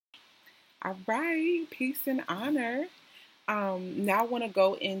All right, peace and honor. Now I want to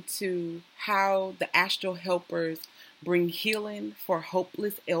go into how the astral helpers bring healing for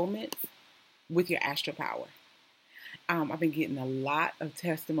hopeless ailments with your astral power. I've been getting a lot of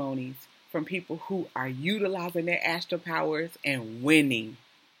testimonies from people who are utilizing their astral powers and winning,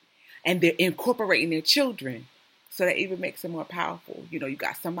 and they're incorporating their children. So that even makes it more powerful. You know, you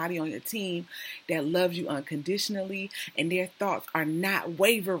got somebody on your team that loves you unconditionally, and their thoughts are not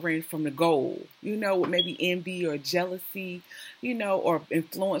wavering from the goal. You know, with maybe envy or jealousy, or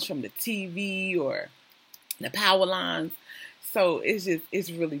influence from the TV or the power lines. So it's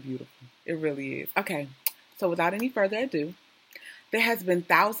really beautiful. It really is. Okay, so without any further ado, there has been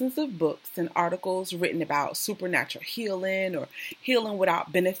thousands of books and articles written about supernatural healing or healing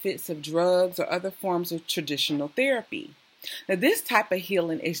without benefits of drugs or other forms of traditional therapy. Now, this type of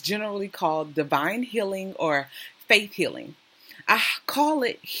healing is generally called divine healing or faith healing. I call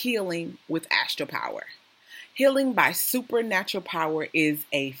it healing with astral power. Healing by supernatural power is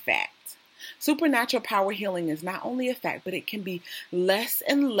a fact. Supernatural power healing is not only a fact, but it can be less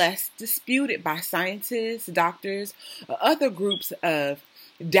and less disputed by scientists, doctors, or other groups of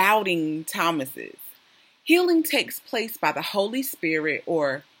doubting Thomases. Healing takes place by the Holy Spirit,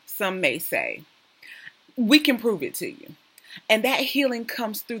 or some may say. We can prove it to you. And that healing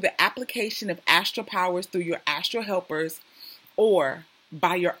comes through the application of astral powers through your astral helpers or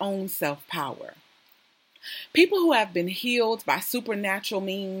by your own self-power. People who have been healed by supernatural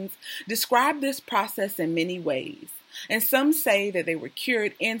means describe this process in many ways. And some say that they were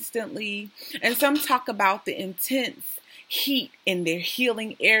cured instantly, and some talk about the intense heat in their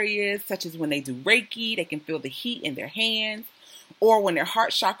healing areas, such as when they do Reiki, they can feel the heat in their hands, or when their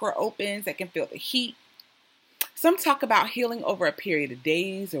heart chakra opens, they can feel the heat. Some talk about healing over a period of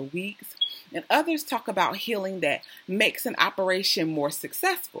days or weeks, and others talk about healing that makes an operation more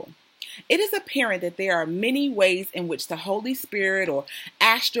successful. It is apparent that there are many ways in which the Holy Spirit or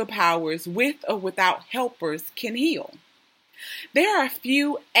astral powers, with or without helpers, can heal. There are a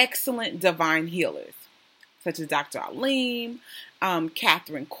few excellent divine healers, such as Dr. Alim,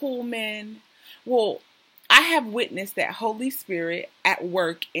 Catherine Kuhlman. Well, I have witnessed that Holy Spirit at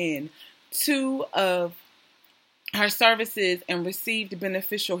work in two of her services and received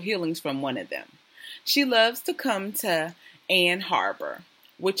beneficial healings from one of them. She loves to come to Ann Arbor,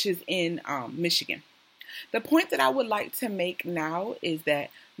 which is in Michigan. The point that I would like to make now is that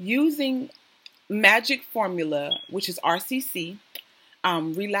using magic formula, which is RCC,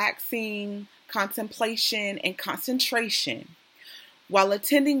 relaxing, contemplation, and concentration, while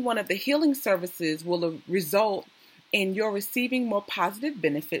attending one of the healing services will result in your receiving more positive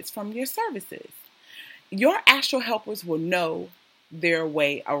benefits from your services. Your astral helpers will know their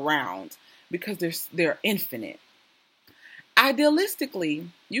way around because they're infinite. Idealistically,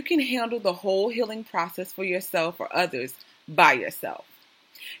 you can handle the whole healing process for yourself or others by yourself.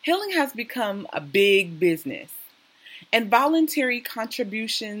 Healing has become a big business, and voluntary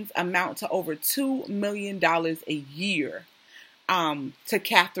contributions amount to over $2 million a year to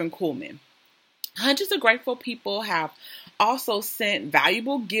Catherine Kuhlman. Hundreds of grateful people have also sent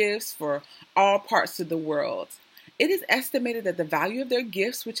valuable gifts for all parts of the world. It is estimated that the value of their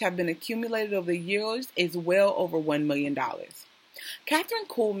gifts, which have been accumulated over the years, is well over $1 million. Catherine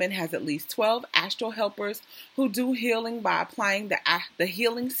Kuhlman has at least 12 astral helpers who do healing by applying the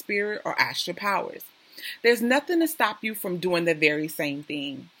healing spirit or astral powers. There's nothing to stop you from doing the very same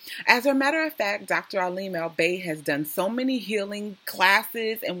thing. As a matter of fact, Dr. Alim El-Bey has done so many healing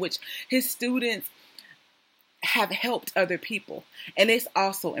classes in which his students have helped other people, and it's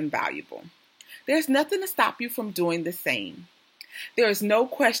also invaluable. There's nothing to stop you from doing the same. There is no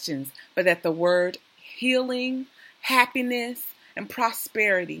questions but that the word healing, happiness, and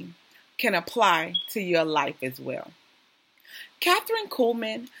prosperity can apply to your life as well. Catherine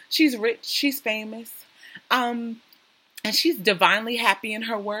Kuhlman, she's rich, she's famous, and she's divinely happy in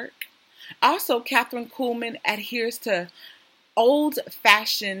her work. Also, Catherine Kuhlman adheres to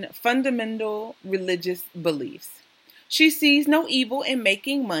old-fashioned fundamental religious beliefs. She sees no evil in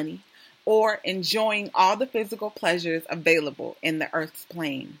making money or enjoying all the physical pleasures available in the earth's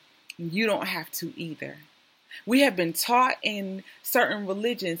plane. You don't have to either. We have been taught in certain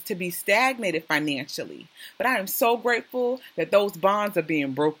religions to be stagnated financially, but I am so grateful that those bonds are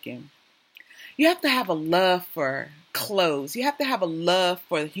being broken. You have to have a love for clothes. You have to have a love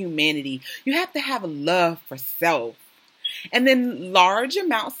for humanity. You have to have a love for self. And then large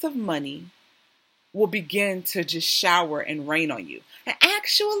amounts of money will begin to just shower and rain on you. And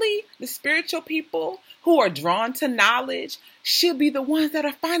actually, the spiritual people who are drawn to knowledge should be the ones that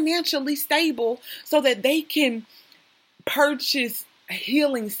are financially stable so that they can purchase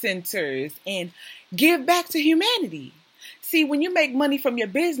healing centers and give back to humanity. See, when you make money from your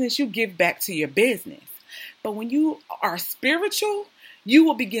business, you give back to your business. But when you are spiritual, you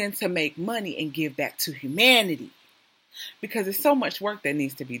will begin to make money and give back to humanity. Because there's so much work that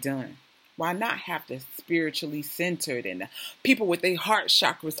needs to be done. Why not have the spiritually centered and the people with their heart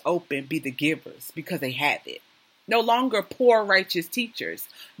chakras open be the givers because they have it? No longer poor righteous teachers,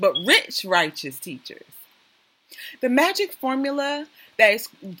 but rich righteous teachers. The magic formula that is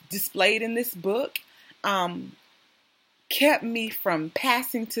displayed in this book kept me from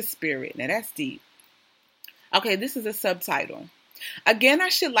passing to spirit. Now that's deep. Okay, this is a subtitle. Again, I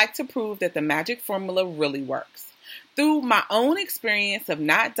should like to prove that the magic formula really works. Through my own experience of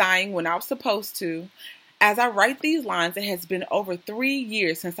not dying when I was supposed to, as I write these lines, it has been over 3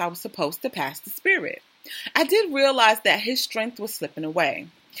 years since I was supposed to pass to spirit. I did realize that his strength was slipping away,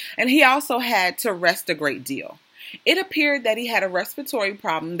 and he also had to rest a great deal. It appeared that he had a respiratory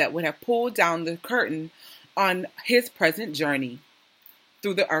problem that would have pulled down the curtain on his present journey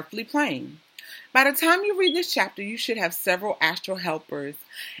through the earthly plane. By the time you read this chapter, you should have several astral helpers,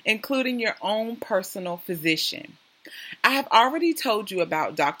 including your own personal physician. I have already told you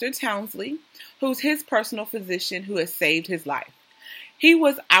about Dr. Townsley, who's his personal physician who has saved his life. He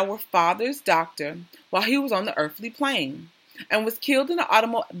was our father's doctor while he was on the earthly plane and was killed in an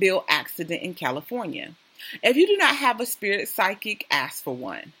automobile accident in California. If you do not have a spirit psychic, ask for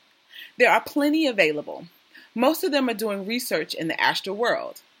one. There are plenty available. Most of them are doing research in the astral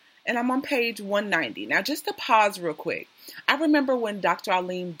world. And I'm on page 190. Now, just to pause real quick. I remember when Dr.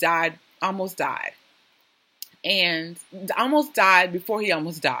 Alim almost died. And almost died before he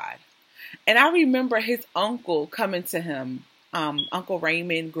almost died. And I remember his uncle coming to him, Uncle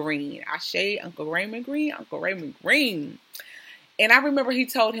Raymond Green. Uncle Raymond Green. And I remember he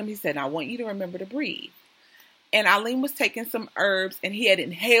told him, he said, I want you to remember to breathe. And Alim was taking some herbs and he had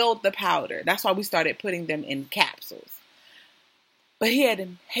inhaled the powder. That's why we started putting them in capsules. But he had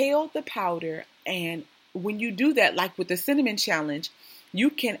inhaled the powder, and when you do that, like with the cinnamon challenge,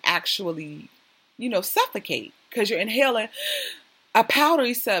 you can actually, suffocate because you're inhaling a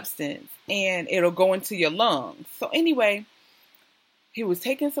powdery substance and it'll go into your lungs. So anyway, he was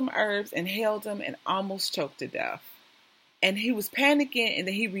taking some herbs, inhaled them, and almost choked to death. And he was panicking, and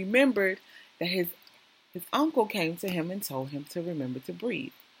then he remembered that his uncle came to him and told him to remember to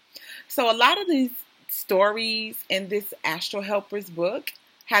breathe. So a lot of these stories in this Astral Helpers book,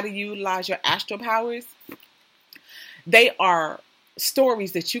 How to Utilize Your Astral Powers, they are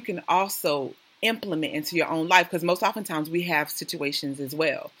stories that you can also implement into your own life, because most oftentimes we have situations as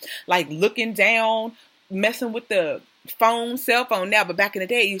well, like looking down, messing with the cell phone now, but back in the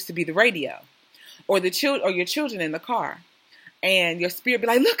day it used to be the radio or your children in the car, and your spirit be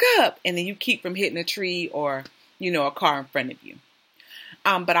like, look up, and then you keep from hitting a tree or a car in front of you.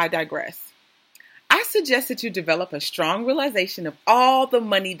 But I digress. I suggest that you develop a strong realization of all the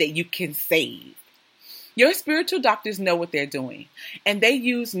money that you can save. Your spiritual doctors know what they're doing, and they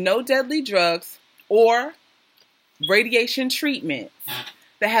use no deadly drugs or radiation treatments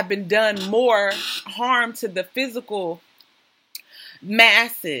that have been done more harm to the physical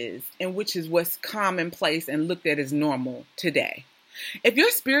masses, and which is what's commonplace and looked at as normal today. If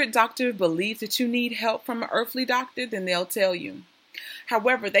your spirit doctor believes that you need help from an earthly doctor, then they'll tell you.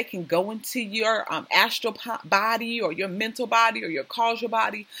 However, they can go into your astral body or your mental body or your causal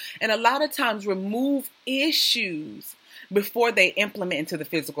body and a lot of times remove issues before they implement into the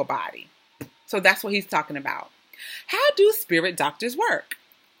physical body. So that's what he's talking about. How do spirit doctors work?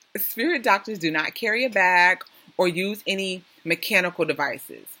 Spirit doctors do not carry a bag or use any mechanical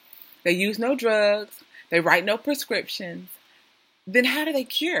devices. They use no drugs. They write no prescriptions. Then how do they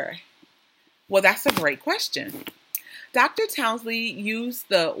cure? Well, that's a great question. Dr. Townsley used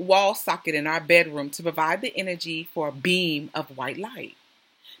the wall socket in our bedroom to provide the energy for a beam of white light.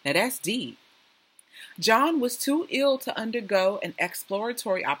 Now that's deep. John was too ill to undergo an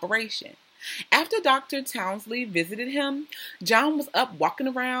exploratory operation. After Dr. Townsley visited him, John was up walking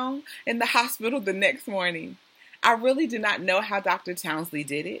around in the hospital the next morning. I really do not know how Dr. Townsley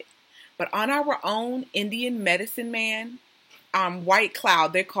did it, but on our own Indian medicine man, White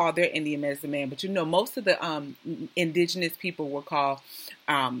Cloud, they call their Indian medicine man, but most of the indigenous people were called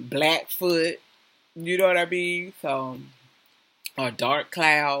Blackfoot, you know what I mean? So, or Dark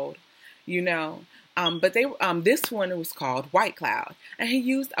Cloud, but this one was called White Cloud, and he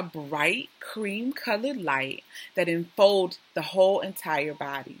used a bright cream-colored light that enfolded the whole entire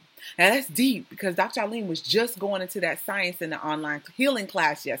body. Now that's deep because Dr. Alim was just going into that science in the online healing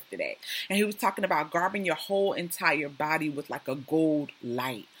class yesterday. And he was talking about garbing your whole entire body with like a gold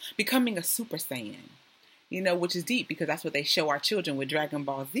light, becoming a super saiyan. which is deep because that's what they show our children with Dragon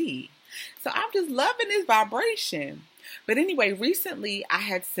Ball Z. So I'm just loving this vibration. But anyway, recently I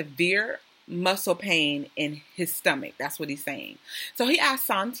had severe muscle pain in his stomach. That's what he's saying. So he asked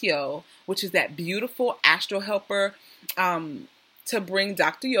Santio, which is that beautiful astral helper, to bring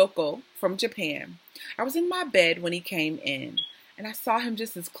Dr. Yoko from Japan. I was in my bed when he came in, and I saw him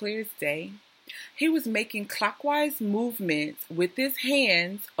just as clear as day. He was making clockwise movements with his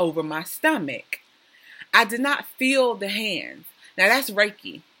hands over my stomach. I did not feel the hands. Now that's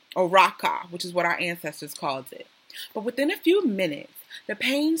Reiki, or Raka, which is what our ancestors called it. But within a few minutes, the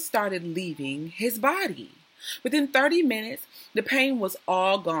pain started leaving his body. Within 30 minutes, the pain was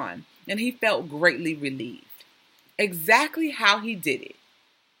all gone, and he felt greatly relieved. Exactly how he did it,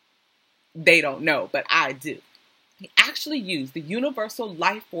 they don't know, but I do. He actually used the universal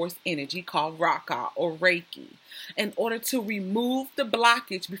life force energy called Raka or Reiki in order to remove the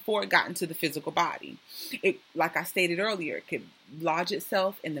blockage before it got into the physical body. It, like I stated earlier, it could lodge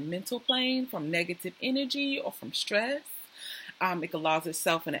itself in the mental plane from negative energy or from stress. It could lodge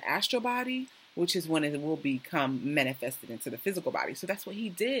itself in the astral body, which is when it will become manifested into the physical body. So that's what he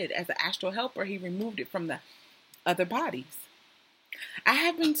did as an astral helper. He removed it from the other bodies. I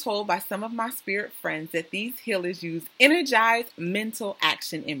have been told by some of my spirit friends that these healers use energized mental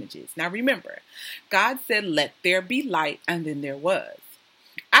action images. Now remember, God said, "Let there be light," and then there was.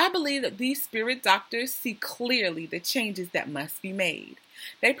 I believe that these spirit doctors see clearly the changes that must be made.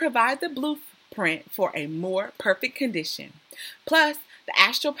 They provide the blueprint for a more perfect condition, plus the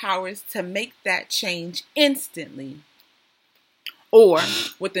astral powers to make that change instantly or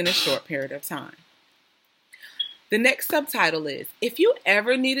within a short period of time. The next subtitle is, if you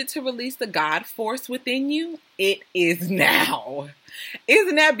ever needed to release the God force within you, it is now.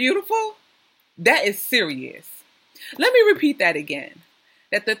 Isn't that beautiful? That is serious. Let me repeat that again.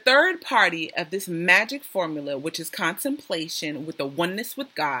 That the third party of this magic formula, which is contemplation with the oneness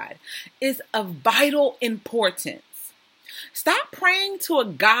with God, is of vital importance. Stop praying to a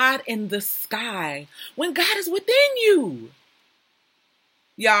God in the sky when God is within you.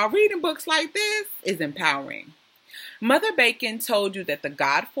 Y'all, reading books like this is empowering. Mother Bacon told you that the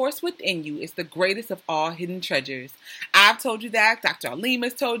God force within you is the greatest of all hidden treasures. I've told you that. Dr. Alim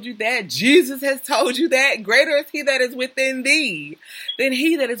has told you that. Jesus has told you that. Greater is he that is within thee than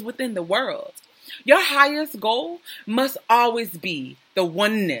he that is within the world. Your highest goal must always be the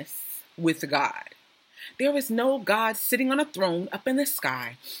oneness with God. There is no God sitting on a throne up in the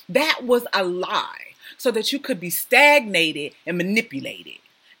sky. That was a lie so that you could be stagnated and manipulated.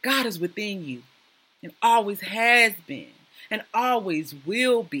 God is within you. And always has been and always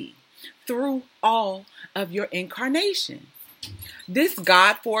will be through all of your incarnations. This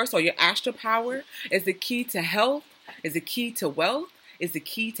God force or your astral power is the key to health, is the key to wealth, is the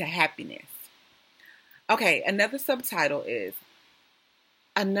key to happiness. Okay, another subtitle is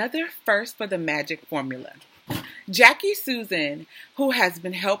Another First for the Magic Formula. Jackie Susan, who has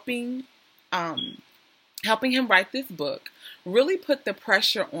been helping him write this book, really put the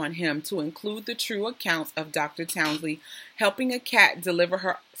pressure on him to include the true accounts of Dr. Townsley helping a cat deliver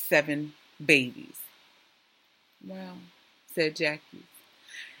her 7 babies. Wow, said Jackie.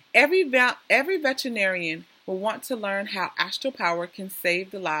 Every veterinarian will want to learn how astral power can save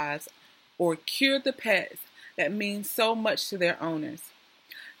the lives or cure the pets that mean so much to their owners.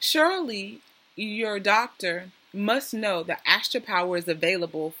 Surely your doctor must know that astral power is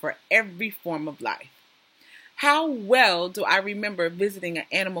available for every form of life. How well do I remember visiting an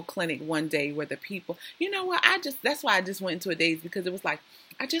animal clinic one day where the people, you know what, that's why I just went into a daze, because it was like,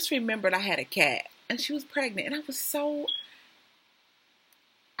 I just remembered I had a cat and she was pregnant and I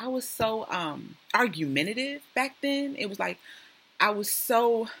was so argumentative back then. It was like, I was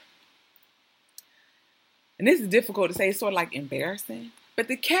so, and this is difficult to say, it's sort of like embarrassing, but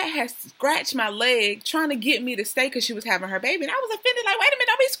the cat had scratched my leg trying to get me to stay because she was having her baby. And I was offended, like, wait a minute,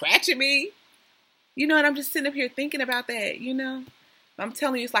 don't be scratching me. You know, and I'm just sitting up here thinking about that, you know. I'm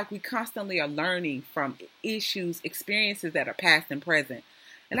telling you, it's like we constantly are learning from issues, experiences that are past and present.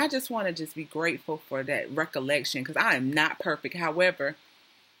 And I just want to just be grateful for that recollection, because I am not perfect. However,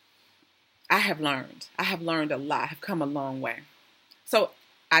 I have learned. I have learned a lot. I have come a long way. So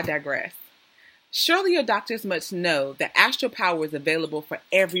I digress. Surely your doctors must know that astral power is available for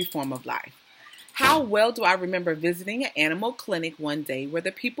every form of life. How well do I remember visiting an animal clinic one day where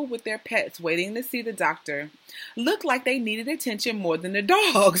the people with their pets waiting to see the doctor looked like they needed attention more than the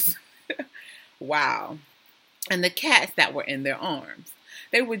dogs. Wow. And the cats that were in their arms.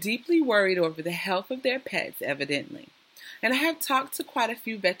 They were deeply worried over the health of their pets, evidently. And I have talked to quite a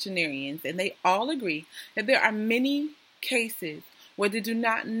few veterinarians, and they all agree that there are many cases where they do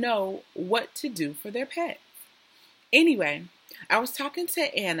not know what to do for their pets. Anyway, I was talking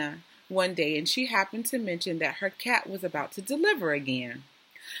to Anna one day and she happened to mention that her cat was about to deliver again.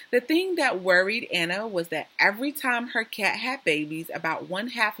 The thing that worried Anna was that every time her cat had babies, about one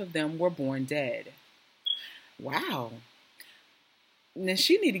half of them were born dead. Wow. Now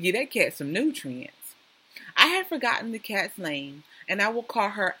she need to give that cat some nutrients. I had forgotten the cat's name, and I will call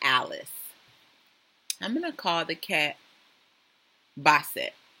her Alice. I'm going to call the cat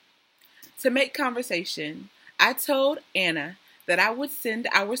Basset. To make conversation, I told Anna that I would send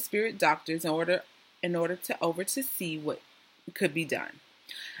our spirit doctors in order to see what could be done.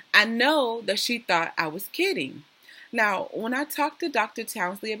 I know that she thought I was kidding. Now, when I talked to Dr.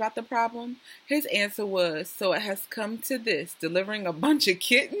 Townsley about the problem, his answer was, so it has come to this, delivering a bunch of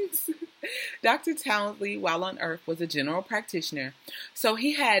kittens? Dr. Townsley, while on Earth, was a general practitioner, so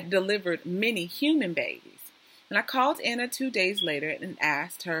he had delivered many human babies. And I called Anna 2 days later and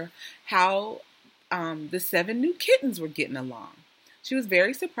asked her how the 7 new kittens were getting along. She was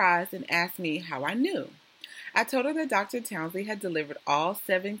very surprised and asked me how I knew. I told her that Dr. Townsley had delivered all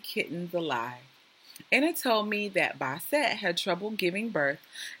 7 kittens alive. Anna told me that Basset had trouble giving birth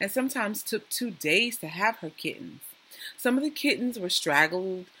and sometimes took 2 days to have her kittens. Some of the kittens were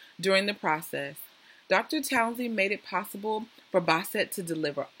straggled during the process. Dr. Townsley made it possible for Basset to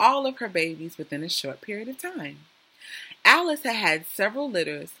deliver all of her babies within a short period of time. Alice had had several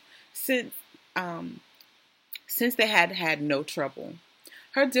litters since they had had no trouble.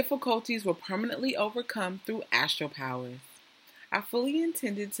 Her difficulties were permanently overcome through astral powers. I fully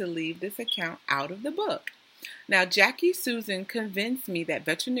intended to leave this account out of the book. Now, Jackie Susan convinced me that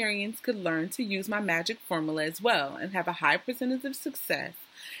veterinarians could learn to use my magic formula as well and have a high percentage of success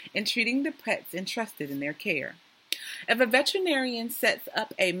in treating the pets entrusted in their care. If a veterinarian sets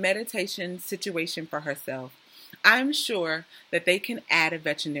up a meditation situation for herself, I'm sure that they can add a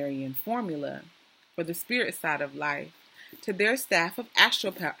veterinarian formula for the spirit side of life to their staff of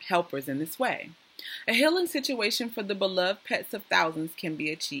astral helpers in this way. A healing situation for the beloved pets of thousands can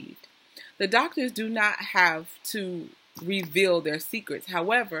be achieved. The doctors do not have to reveal their secrets.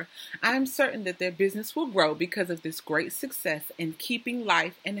 However, I am certain that their business will grow because of this great success in keeping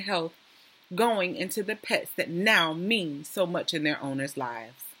life and health going into the pets that now mean so much in their owners'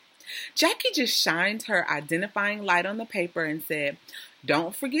 lives. Jackie just shined her identifying light on the paper and said,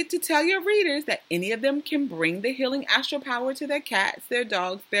 don't forget to tell your readers that any of them can bring the healing astral power to their cats, their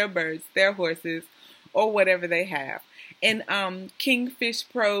dogs, their birds, their horses, or whatever they have. In Kingfish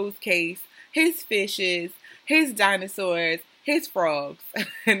Pro's case, his fishes, his dinosaurs, his frogs,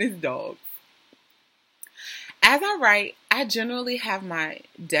 and his dogs. As I write, I generally have my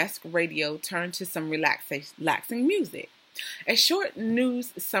desk radio turned to some relaxing music. A short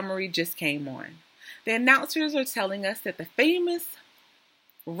news summary just came on. The announcers are telling us that the famous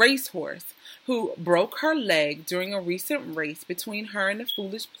racehorse who broke her leg during a recent race between her and the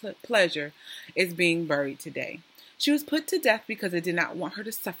Foolish Pleasure is being buried today. She was put to death because it did not want her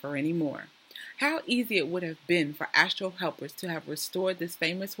to suffer anymore. How easy it would have been for astral helpers to have restored this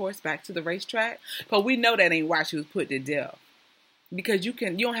famous horse back to the racetrack, but we know that ain't why she was put to death. Because you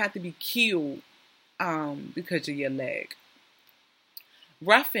don't have to be killed because of your leg.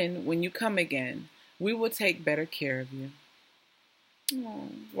 Ruffin, when you come again, we will take better care of you. Oh,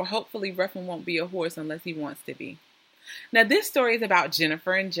 well, hopefully Ruffin won't be a horse unless he wants to be. Now, this story is about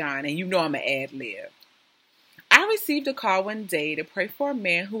Jennifer and John, and you know I'm an ad-lib. I received a call one day to pray for a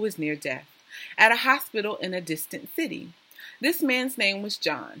man who was near death at a hospital in a distant city. This man's name was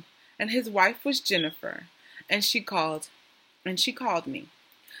John, and his wife was Jennifer, and she called me.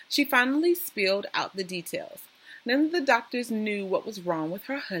 She finally spilled out the details. None of the doctors knew what was wrong with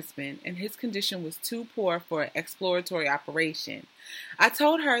her husband, and his condition was too poor for an exploratory operation. I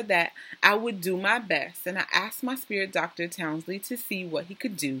told her that I would do my best, and I asked my spirit doctor Townsley to see what he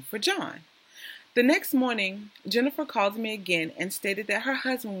could do for John. The next morning, Jennifer called me again and stated that her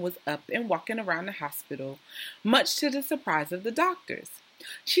husband was up and walking around the hospital, much to the surprise of the doctors.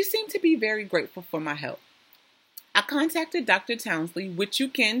 She seemed to be very grateful for my help. I contacted Dr. Townsley, which you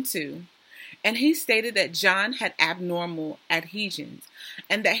can too, and he stated that John had abnormal adhesions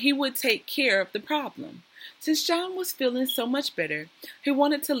and that he would take care of the problem. Since John was feeling so much better, he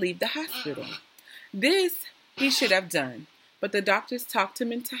wanted to leave the hospital. This he should have done, but the doctors talked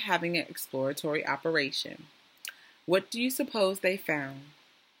him into having an exploratory operation. What do you suppose they found?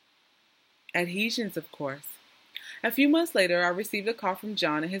 Adhesions, of course. A few months later, I received a call from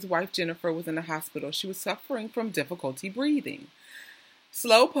John, and his wife Jennifer was in the hospital. She was suffering from difficulty breathing,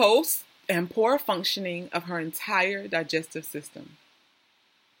 slow pulse, and poor functioning of her entire digestive system.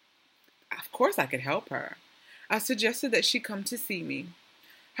 Of course I could help her. I suggested that she come to see me.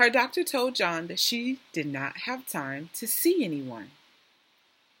 Her doctor told John that she did not have time to see anyone.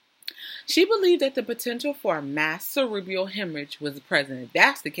 She believed that the potential for a mass cerebral hemorrhage was present. If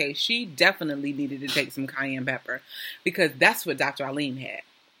that's the case, she definitely needed to take some cayenne pepper because that's what Dr. Alim had.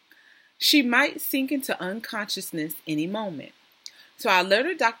 She might sink into unconsciousness any moment. So I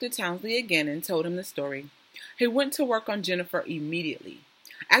alerted Dr. Townsley again and told him the story. He went to work on Jennifer immediately.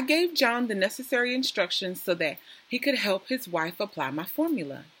 I gave John the necessary instructions so that he could help his wife apply my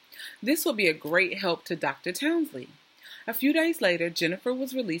formula. This will be a great help to Dr. Townsley. A few days later, Jennifer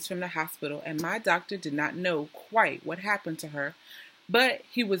was released from the hospital, and my doctor did not know quite what happened to her, but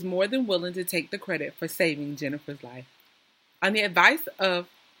he was more than willing to take the credit for saving Jennifer's life. On the advice of,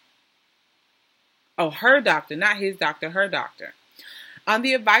 her doctor, not his doctor, her doctor. On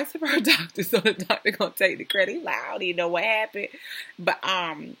the advice of her doctor, so the doctor gonna take the credit. He's like, I don't even know what happened, but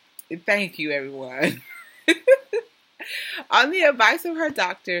thank you, everyone. On the advice of her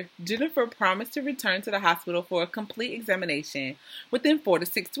doctor, Jennifer promised to return to the hospital for a complete examination within 4 to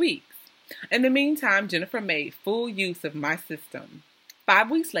 6 weeks. In the meantime, Jennifer made full use of my system. 5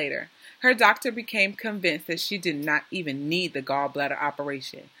 weeks later, her doctor became convinced that she did not even need the gallbladder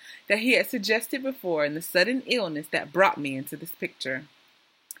operation that he had suggested before in the sudden illness that brought me into this picture.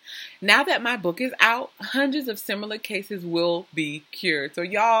 Now that my book is out, hundreds of similar cases will be cured. So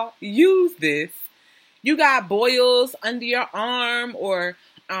y'all use this. You got boils under your arm or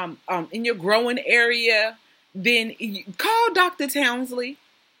in your growing area, then call Dr. Townsley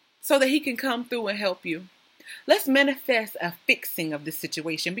so that he can come through and help you. Let's manifest a fixing of this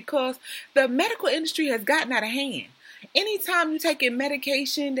situation because the medical industry has gotten out of hand. Anytime you take a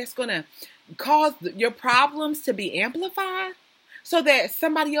medication that's going to cause your problems to be amplified so that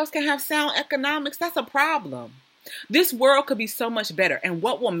somebody else can have sound economics, that's a problem. This world could be so much better. And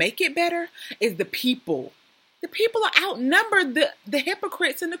what will make it better is the people. The people are outnumbered the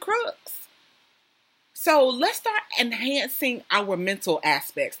hypocrites and the crooks. So let's start enhancing our mental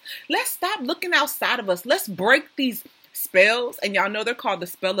aspects. Let's stop looking outside of us. Let's break these spells. And y'all know they're called the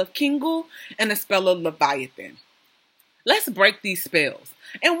spell of Kingu and the spell of Leviathan. Let's break these spells.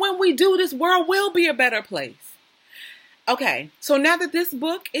 And when we do, this world will be a better place. Okay, so now that this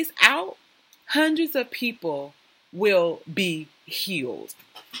book is out, hundreds of people will be healed.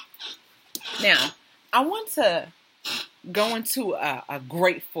 Now, I want to go into a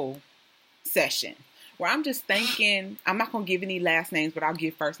grateful session where I'm just thanking, I'm not going to give any last names, but I'll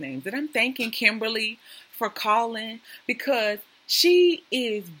give first names. And I'm thanking Kimberly for calling because she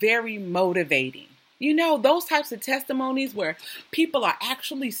is very motivating. You know, those types of testimonies where people are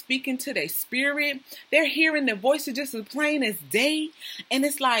actually speaking to their spirit. They're hearing the voices just as plain as day. And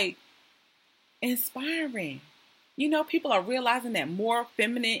it's like inspiring. You know, people are realizing that more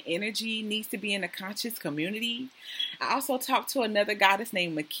feminine energy needs to be in the conscious community. I also talked to another goddess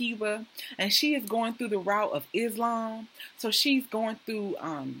named Makiba, and she is going through the route of Islam. So she's going through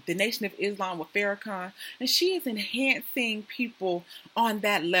the Nation of Islam with Farrakhan, and she is enhancing people on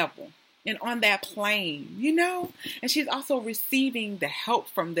that level and on that plane, you know, and she's also receiving the help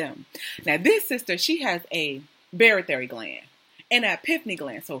from them. Now, this sister, she has a barytheric gland and an epiphany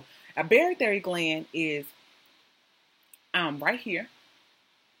gland. So a barytheric gland is right here,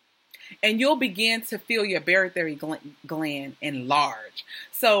 and you'll begin to feel your barytheric gland enlarge.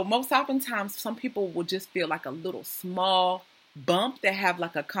 So most oftentimes, some people will just feel like a little small bump that have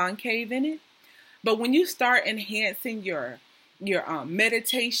like a concave in it. But when you start enhancing your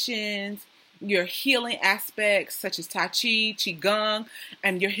meditations, your healing aspects such as Tai Chi, Qigong,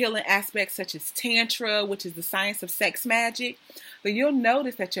 and your healing aspects such as Tantra, which is the science of sex magic, then you'll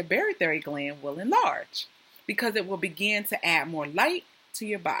notice that your barytheric gland will enlarge because it will begin to add more light to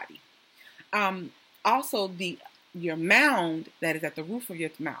your body. Also, your mound that is at the roof of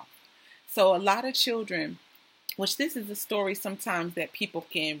your mouth. So a lot of children, which this is a story sometimes that people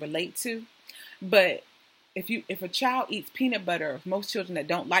can relate to, but if a child eats peanut butter, most children that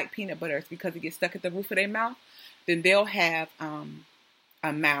don't like peanut butter, it's because it gets stuck at the roof of their mouth, then they'll have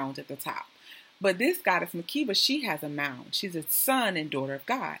a mound at the top. But this goddess Makiba, she has a mound. She's a son and daughter of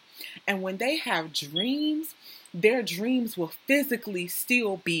God. And when they have dreams, their dreams will physically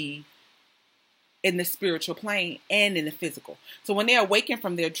still be in the spiritual plane and in the physical. So when they awaken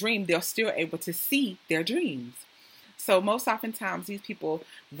from their dream, they're still able to see their dreams. So most oftentimes these people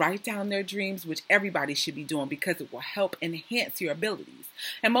write down their dreams, which everybody should be doing because it will help enhance your abilities.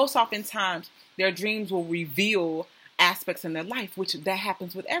 And most oftentimes their dreams will reveal aspects in their life, which that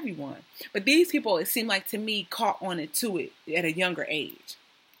happens with everyone. But these people, it seemed like to me, caught on to it at a younger age.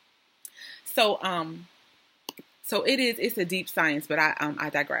 So it's a deep science, but I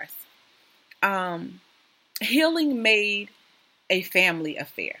digress. Healing made a family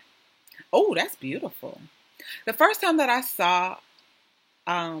affair. Oh, that's beautiful. The first time that I saw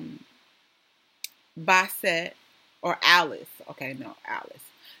Bassett or Alice, okay, no, Alice,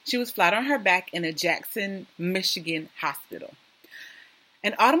 she was flat on her back in a Jackson, Michigan hospital.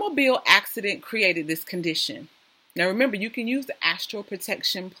 An automobile accident created this condition. Now remember, you can use the Astral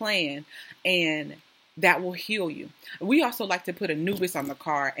Protection Plan and that will heal you. We also like to put Anubis on the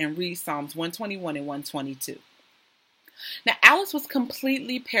car and read Psalms 121 and 122. Now Alice was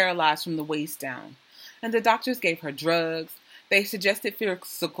completely paralyzed from the waist down, and the doctors gave her drugs. They suggested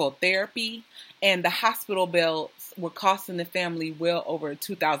physical therapy, and the hospital bills were costing the family well over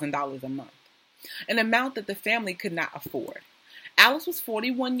 $2,000 a month, an amount that the family could not afford. Alice was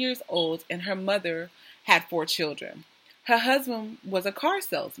 41 years old, and her mother had 4 children. Her husband was a car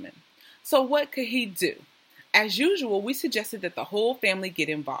salesman. So what could he do? As usual, we suggested that the whole family get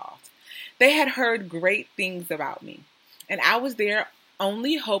involved. They had heard great things about me, and I was their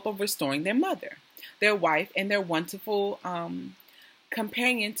only hope of restoring their mother, their wife, and their wonderful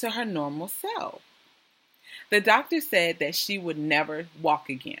companion to her normal self. The doctor said that she would never walk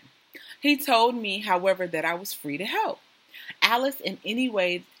again. He told me, however, that I was free to help. Alice, in any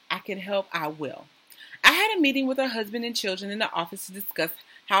way I can help, I will. I had a meeting with her husband and children in the office to discuss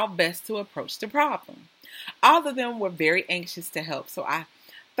how best to approach the problem. All of them were very anxious to help, so I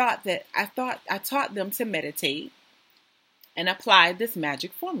taught them to meditate and apply this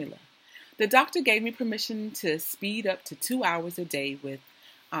magic formula. The doctor gave me permission to speed up to 2 hours a day with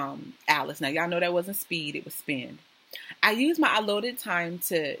Alice. Now, y'all know that wasn't speed, it was spend. I used my allotted time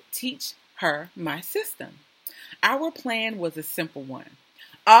to teach her my system. Our plan was a simple one.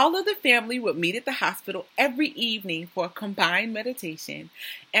 All of the family would meet at the hospital every evening for a combined meditation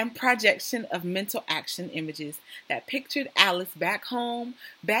and projection of mental action images that pictured Alice back home,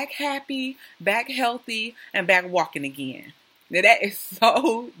 back happy, back healthy, and back walking again. Now that is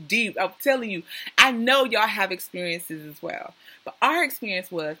so deep. I'm telling you, I know y'all have experiences as well. But our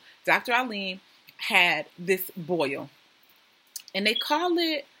experience was Dr. Alim had this boil, and they called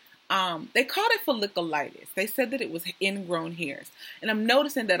it folliculitis. They said that it was ingrown hairs. And I'm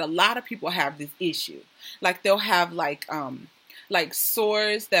noticing that a lot of people have this issue. Like they'll have like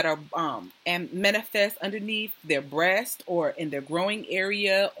sores that are and manifest underneath their breast or in their growing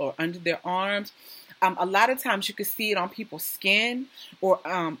area or under their arms. A lot of times you can see it on people's skin or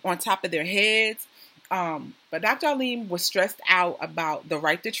on top of their heads. But Dr. Alim was stressed out about the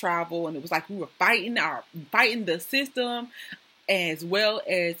right to travel, and it was like we were fighting the system as well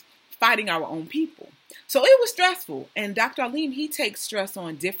as fighting our own people. So it was stressful, and Dr. Alim, he takes stress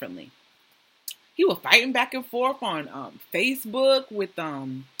on differently. He was fighting back and forth on Facebook with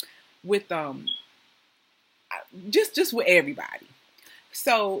just with everybody.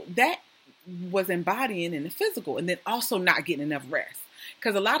 So that was embodying in the physical, and then also not getting enough rest.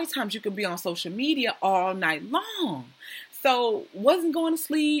 Because a lot of times you can be on social media all night long. So wasn't going to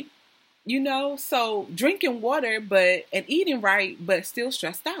sleep, so drinking water and eating right, but still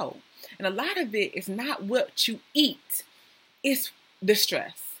stressed out. And a lot of it is not what you eat. It's the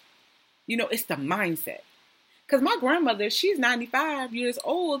stress. It's the mindset. Because my grandmother, she's 95 years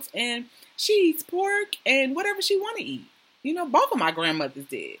old, and she eats pork and whatever she want to eat. Both of my grandmothers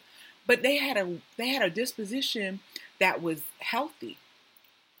did. But they had a disposition that was healthy,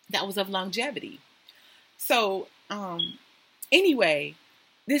 that was of longevity. So, anyway,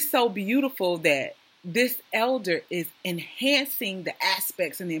 this is so beautiful that this elder is enhancing the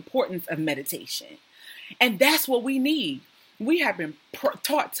aspects and the importance of meditation. And that's what we need. We have been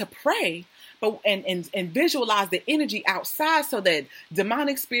taught to pray, and visualize the energy outside so that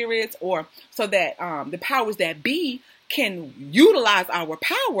demonic spirits or so that the powers that be can utilize our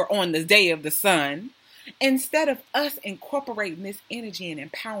power on the day of the sun, instead of us incorporating this energy and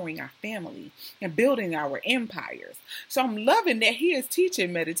empowering our family and building our empires. So I'm loving that he is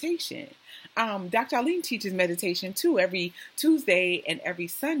teaching meditation. Dr. Alim teaches meditation too every Tuesday and every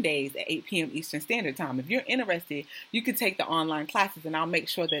Sundays at 8 p.m. Eastern Standard Time. If you're interested, you can take the online classes, and I'll make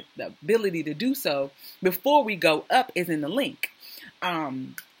sure that the ability to do so before we go up is in the link.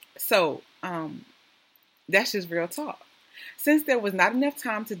 That's just real talk. Since there was not enough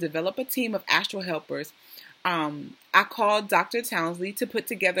time to develop a team of astral helpers, I called Dr. Townsley to put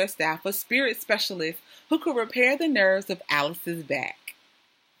together a staff of spirit specialists who could repair the nerves of Alice's back.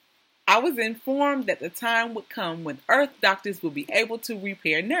 I was informed that the time would come when Earth doctors would be able to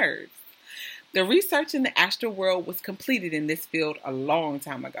repair nerves. The research in the astral world was completed in this field a long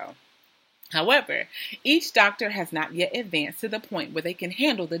time ago. However, each doctor has not yet advanced to the point where they can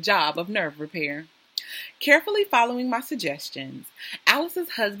handle the job of nerve repair. Carefully following my suggestions,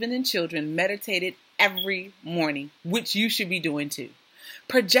 Alice's husband and children meditated every morning, which you should be doing too.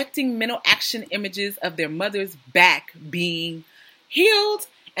 Projecting mental action images of their mother's back being healed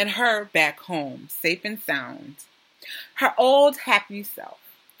and her back home, safe and sound. Her old happy self.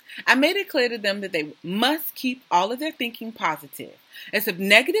 I made it clear to them that they must keep all of their thinking positive. As if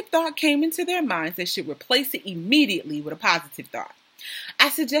negative thought came into their minds, they should replace it immediately with a positive thought. I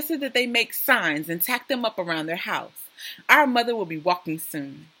suggested that they make signs and tack them up around their house. Our mother will be walking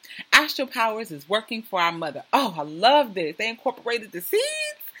soon. Astral Powers is working for our mother. Oh, I love this. They incorporated the seeds.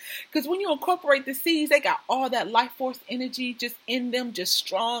 Because when you incorporate the seeds, they got all that life force energy just in them, just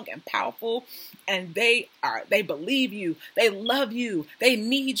strong and powerful. And they believe you. They love you. They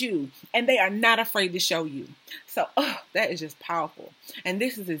need you. And they are not afraid to show you. So, that is just powerful. And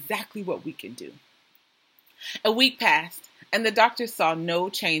this is exactly what we can do. A week passed, and the doctors saw no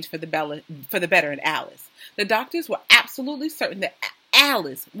change for the better in Alice. The doctors were absolutely certain that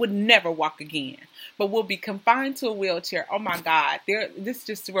Alice would never walk again, but will be confined to a wheelchair. Oh my God. This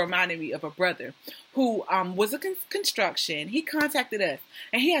just reminded me of a brother who was a construction. He contacted us,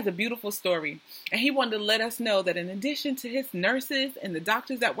 and he has a beautiful story. And he wanted to let us know that in addition to his nurses and the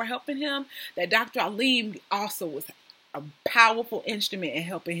doctors that were helping him, that Dr. Alim also was a powerful instrument in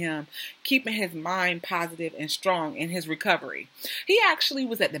helping him, keeping his mind positive and strong in his recovery. He actually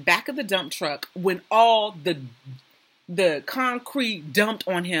was at the back of the dump truck when all the concrete dumped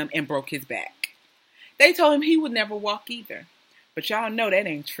on him and broke his back. They told him he would never walk either. But y'all know that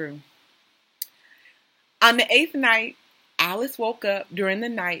ain't true. On the 8th night, Alice woke up during the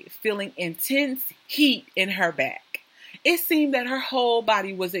night feeling intense heat in her back. It seemed that her whole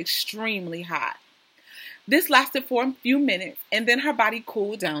body was extremely hot. This lasted for a few minutes, and then her body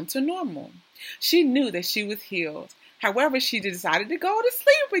cooled down to normal. She knew that she was healed. However, she decided to go to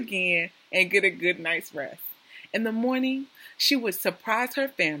sleep again and get a good night's rest. In the morning, she would surprise her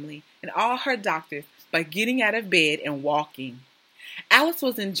family and all her doctors by getting out of bed and walking. Alice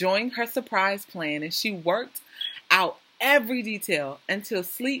was enjoying her surprise plan, and she worked out every detail until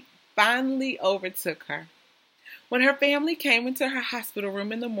sleep finally overtook her. When her family came into her hospital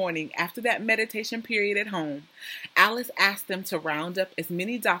room in the morning after that meditation period at home, Alice asked them to round up as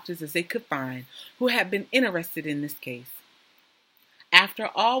many doctors as they could find who had been interested in this case. After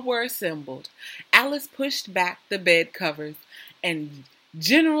all were assembled, Alice pushed back the bed covers and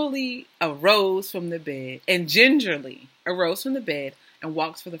gingerly arose from the bed and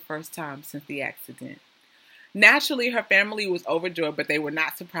walked for the first time since the accident. Naturally, her family was overjoyed, but they were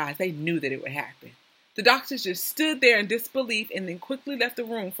not surprised. They knew that it would happen. The doctors just stood there in disbelief and then quickly left the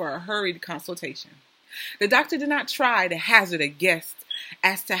room for a hurried consultation. The doctor did not try to hazard a guess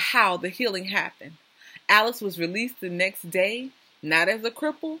as to how the healing happened. Alice was released the next day, not as a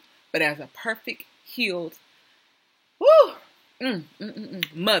cripple, but as a perfect healed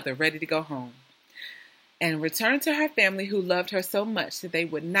mother ready to go home, and returned to her family who loved her so much that they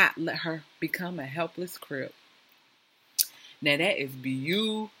would not let her become a helpless crip. Now that is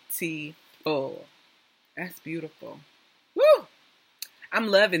beautiful. That's beautiful. Woo! I'm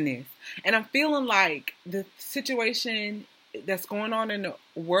loving this. And I'm feeling like the situation that's going on in the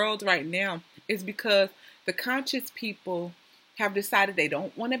world right now is because the conscious people have decided they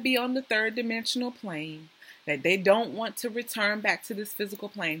don't want to be on the third dimensional plane, that they don't want to return back to this physical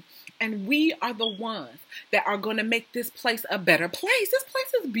plane. And we are the ones that are going to make this place a better place. This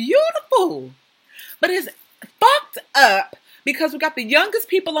place is beautiful, but it's fucked up because we got the youngest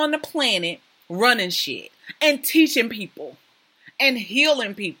people on the planet running shit and teaching people and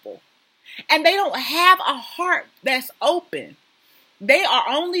healing people. And they don't have a heart that's open. They are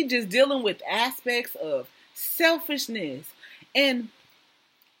only just dealing with aspects of selfishness and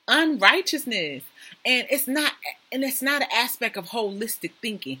unrighteousness, and it's not an aspect of holistic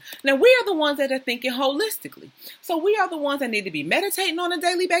thinking. Now, we are the ones that are thinking holistically. So we are the ones that need to be meditating on a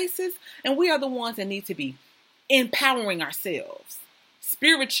daily basis, and we are the ones that need to be empowering ourselves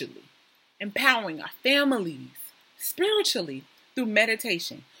spiritually, empowering our families spiritually through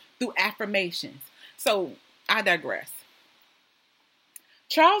meditation, through affirmations. So I digress.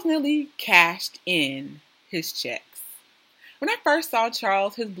 Charles nearly cashed in his checks. When I first saw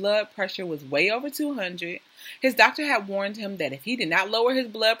Charles, his blood pressure was way over 200. His doctor had warned him that if he did not lower his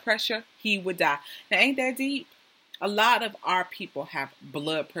blood pressure, he would die. Now, ain't that deep? A lot of our people have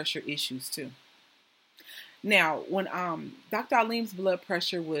blood pressure issues too. Now, when Dr. Alim's blood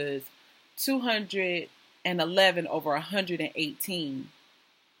pressure was 211 over 118,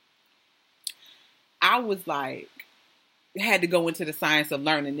 I was like, had to go into the science of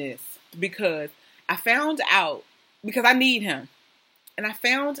learning this because I found out, because I need him. And I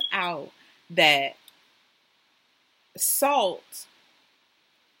found out that salt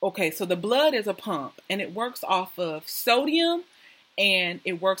Okay, so the blood is a pump, and it works off of sodium and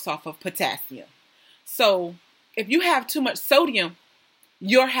it works off of potassium. So if you have too much sodium,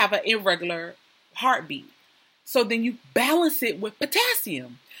 you'll have an irregular heartbeat. So then you balance it with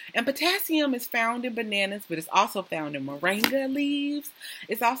potassium. And potassium is found in bananas, but it's also found in moringa leaves.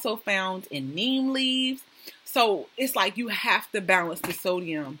 It's also found in neem leaves. So it's like you have to balance the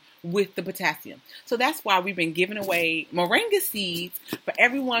sodium with the potassium. So that's why we've been giving away moringa seeds for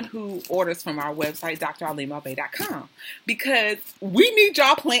everyone who orders from our website, dralim.com, because we need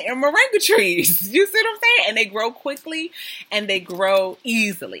y'all planting moringa trees. You see what I'm saying? And they grow quickly and they grow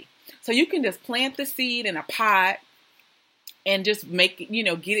easily. So you can just plant the seed in a pot and just make it,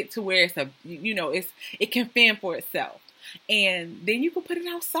 get it to where it can fend for itself. And then you can put it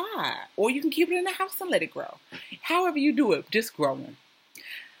outside, or you can keep it in the house and let it grow. However you do it, just growing.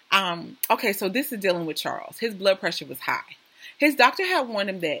 Okay, so this is dealing with Charles. His blood pressure was high. His doctor had warned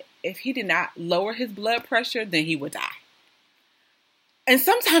him that if he did not lower his blood pressure, then he would die. And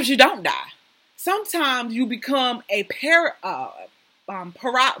sometimes you don't die. Sometimes you become paralyzed.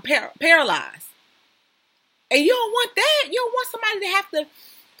 And you don't want that. You don't want somebody to have to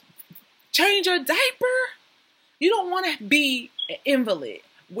change your diaper. You don't want to be an invalid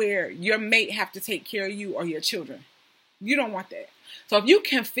where your mate have to take care of you or your children. You don't want that. So if you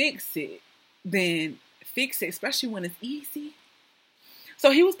can fix it, then fix it, especially when it's easy.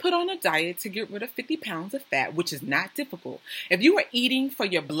 So he was put on a diet to get rid of 50 pounds of fat, which is not difficult. If you are eating for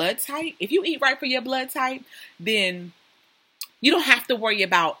your blood type, if you eat right for your blood type, then you don't have to worry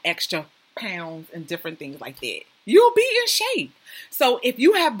about extra pounds and different things like that. You'll be in shape. So if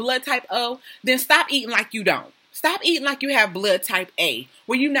you have blood type O, then stop eating like you don't. Stop eating like you have blood type A,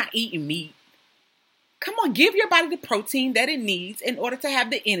 where you're not eating meat. Come on, give your body the protein that it needs in order to have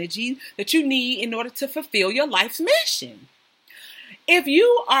the energy that you need in order to fulfill your life's mission. If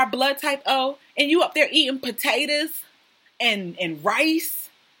you are blood type O and you up there eating potatoes and rice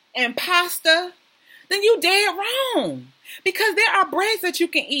and pasta, then you dead wrong. Because there are breads that you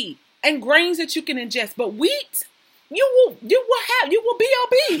can eat and grains that you can ingest, but wheat, you will be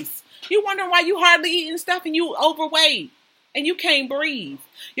obese. You wonder why you hardly eating stuff and you overweight and you can't breathe.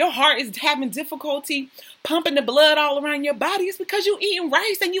 Your heart is having difficulty pumping the blood all around your body. It's because you eating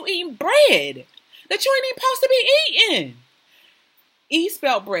rice and you eating bread that you ain't even supposed to be eating. Eat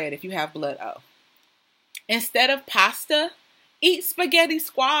spelt bread if you have blood O. Instead of pasta, eat spaghetti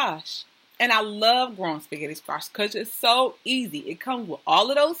squash. And I love growing spaghetti squash because it's so easy. It comes with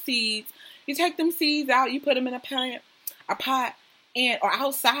all of those seeds. You take them seeds out, you put them in a pot, or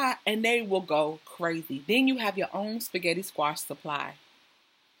outside, and they will go crazy. Then you have your own spaghetti squash supply.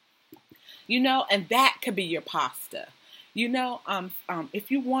 And that could be your pasta. If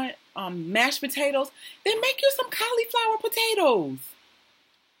you want mashed potatoes, then make you some cauliflower potatoes.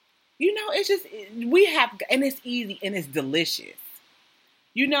 It's just, and it's easy and it's delicious.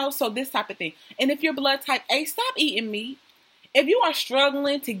 So this type of thing. And if you're blood type A, stop eating meat. If you are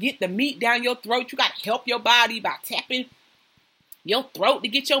struggling to get the meat down your throat, you got to help your body by tapping your throat to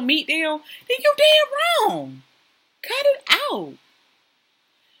get your meat down, then you're dead wrong. Cut it out.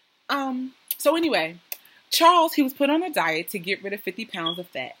 So anyway, Charles, he was put on a diet to get rid of 50 pounds of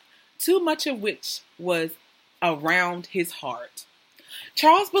fat, too much of which was around his heart.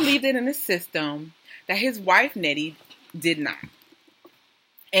 Charles believed it in a system that his wife, Nettie, did not.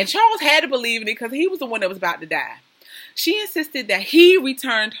 And Charles had to believe in it because he was the one that was about to die. She insisted that he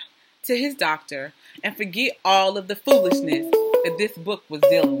return to his doctor and forget all of the foolishness that this book was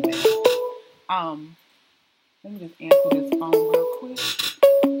dealing with. Let me just answer this phone real quick.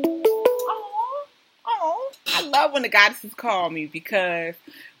 I love when the goddesses call me because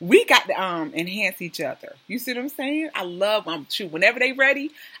we got to enhance each other. You see what I'm saying? I love them. Whenever they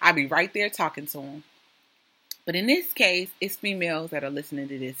ready, I'll be right there talking to them. But in this case, it's females that are listening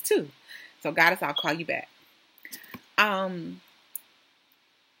to this too. So goddess, I'll call you back.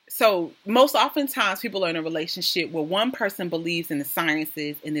 So most oftentimes people are in a relationship where one person believes in the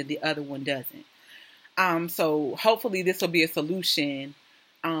sciences and then the other one doesn't. So hopefully this will be a solution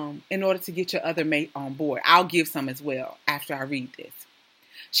in order to get your other mate on board. I'll give some as well after I read this.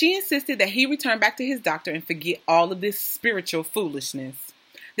 She insisted that he return back to his doctor and forget all of this spiritual foolishness,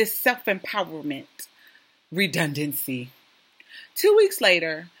 this self-empowerment, redundancy. 2 weeks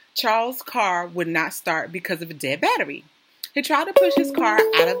later, Charles' car would not start because of a dead battery. He tried to push his car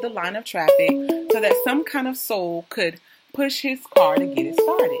out of the line of traffic so that some kind of soul could push his car to get it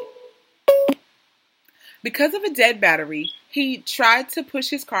started. Because of a dead battery, he tried to push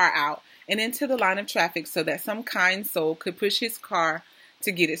his car out and into the line of traffic so that some kind soul could push his car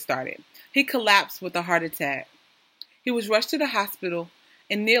to get it started. He collapsed with a heart attack. He was rushed to the hospital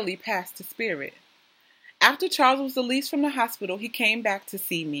and nearly passed to spirit. After Charles was released from the hospital, he came back to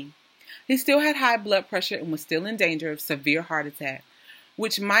see me. He still had high blood pressure and was still in danger of severe heart attack,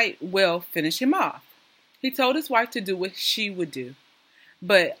 which might well finish him off. He told his wife to do what she would do,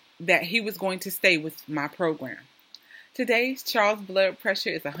 but that he was going to stay with my program. Today, Charles' blood pressure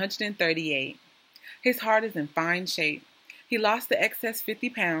is 138. His heart is in fine shape. He lost the excess 50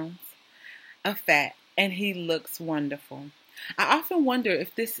 pounds of fat, and he looks wonderful. I often wonder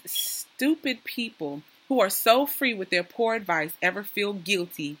if this stupid people who are so free with their poor advice ever feel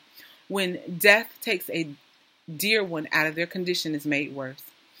guilty when death takes a dear one out of their condition is made worse.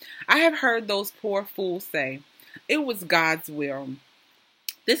 I have heard those poor fools say, "It was God's will."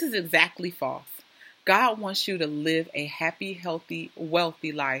 This is exactly false. God wants you to live a happy, healthy,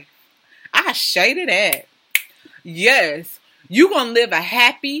 wealthy life. I shaded that. Yes, you're going to live a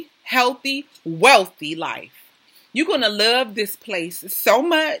happy, healthy, wealthy life. You're going to love this place so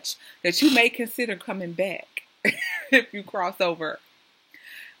much that you may consider coming back if you cross over.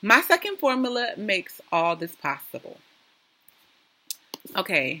 My second formula makes all this possible.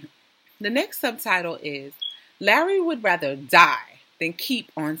 Okay, the next subtitle is Larry would rather die than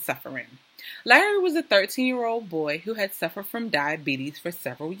keep on suffering. Larry was a 13-year-old boy who had suffered from diabetes for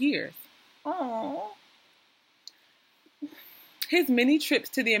several years. Aww. His many trips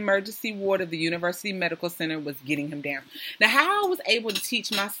to the emergency ward of the University Medical Center was getting him down. Now, how I was able to teach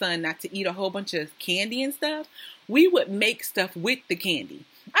my son not to eat a whole bunch of candy and stuff, we would make stuff with the candy.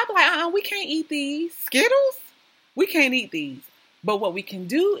 I'd be like, we can't eat these. Skittles? We can't eat these. But what we can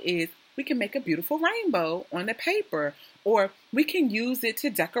do is we can make a beautiful rainbow on the paper, or we can use it to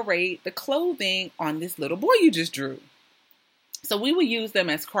decorate the clothing on this little boy you just drew. So we would use them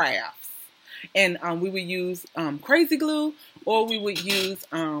as crafts. And we would use crazy glue, or we would use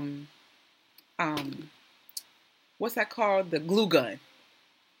what's that called? The glue gun.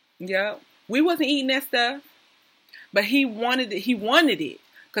 Yeah, we wasn't eating that stuff, but he wanted it. He wanted it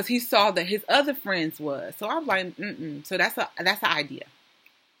because he saw that his other friends was. So I was like, So that's the idea.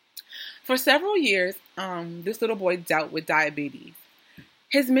 For several years, this little boy dealt with diabetes.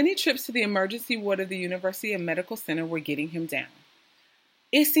 His many trips to the emergency ward of the University Medical Center were getting him down.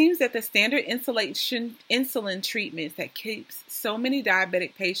 It seems that the standard insulin treatments that keeps so many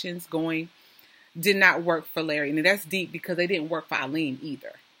diabetic patients going did not work for Larry. And that's deep because they didn't work for Alim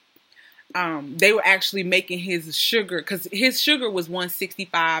either. They were actually making his sugar, because his sugar was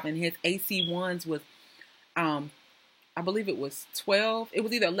 165 and his AC1s was, I believe it was 12. It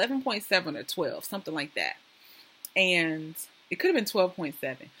was either 11.7 or 12, something like that. And it could have been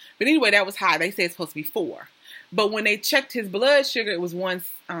 12.7. But anyway, that was high. They say it's supposed to be 4. But when they checked his blood sugar, it was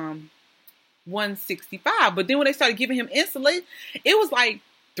 165. But then when they started giving him insulin, it was like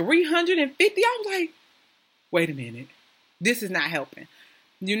 350. I was like, wait a minute. This is not helping.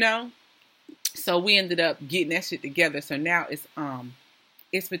 You know? So we ended up getting that shit together. So now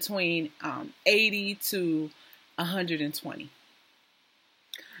it's between 80 to 120,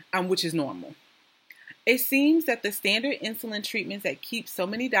 which is normal. It seems that the standard insulin treatments that keep so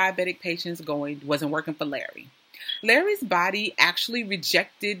many diabetic patients going wasn't working for Larry. Larry's body actually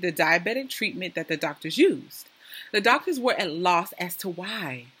rejected the diabetic treatment that the doctors used. The doctors were at loss as to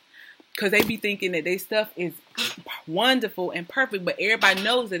why. Because they be thinking that their stuff is wonderful and perfect, but everybody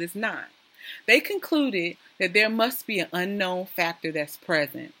knows that it's not. They concluded that there must be an unknown factor that's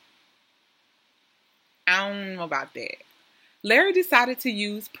present. I don't know about that. Larry decided to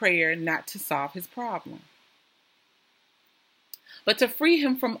use prayer not to solve his problem, but to free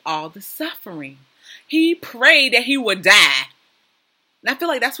him from all the suffering. He prayed that he would die. And I feel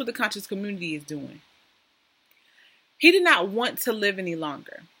like that's what the conscious community is doing. He did not want to live any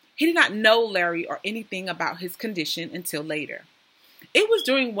longer. He did not know Larry or anything about his condition until later. It was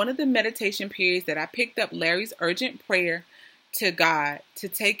during one of the meditation periods that I picked up Larry's urgent prayer to God to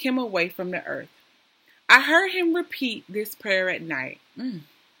take him away from the earth. I heard him repeat this prayer at night.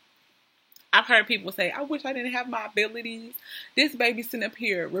 I've heard people say, I wish I didn't have my abilities. This baby sitting up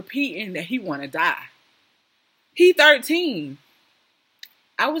here repeating that he want to die. He 13.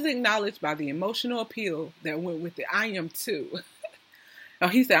 I was acknowledged by the emotional appeal that went with it. I am too. Oh,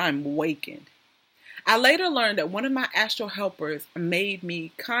 he said, I'm awakened. I later learned that one of my astral helpers made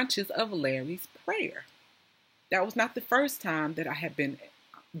me conscious of Larry's prayer. That was not the first time that I had been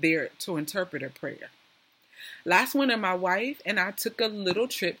there to interpret a prayer. Last winter, my wife and I took a little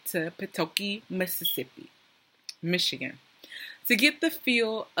trip to Petoskey, Michigan, to get the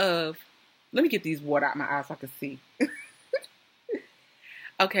feel of, let me get these water out my eyes so I can see.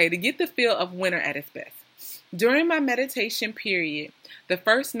 Okay, to get the feel of winter at its best. During my meditation period, the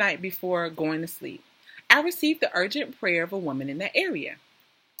first night before going to sleep, I received the urgent prayer of a woman in the area.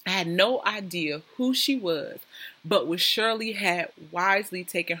 I had no idea who she was, but with Shirley had wisely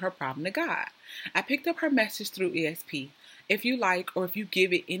taken her problem to God. I picked up her message through ESP. If you like, or if you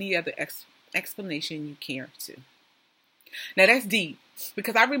give it any other explanation you care to. Now that's deep,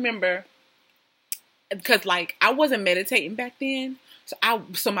 because I remember, because like I wasn't meditating back then,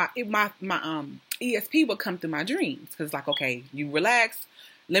 so my ESP would come through my dreams, because like, okay, you relax,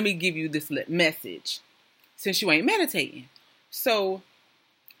 let me give you this message, since you ain't meditating. So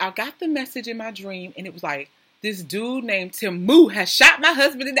I got the message in my dream, and it was like, this dude named Timu has shot my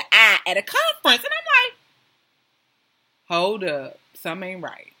husband in the eye at a conference. And I'm like, hold up, something ain't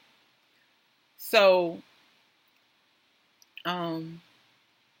right. So,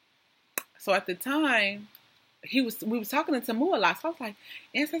 so at the time, we was talking to Timu a lot. So I was like,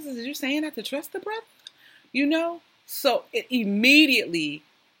 ancestors, are you saying that to trust the brother? You know? So it immediately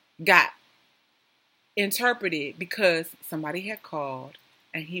got interpreted because somebody had called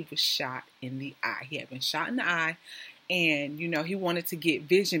and he was shot in the eye. He had been shot in the eye, and, you know, he wanted to get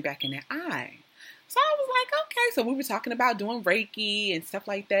vision back in that eye. So I was like, okay. So we were talking about doing Reiki and stuff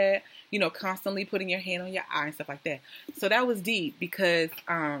like that, you know, constantly putting your hand on your eye and stuff like that. So that was deep because,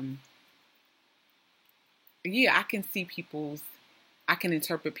 yeah, I can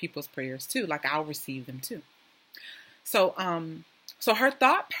interpret people's prayers too. Like I'll receive them too. So, so her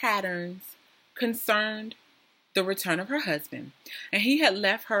thought patterns concerned the return of her husband, and he had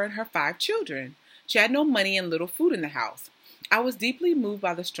left her and her 5 children. She had no money and little food in the house. I was deeply moved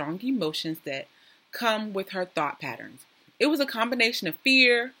by the strong emotions that come with her thought patterns. It was a combination of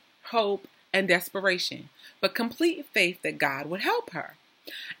fear, hope, and desperation, but complete faith that God would help her.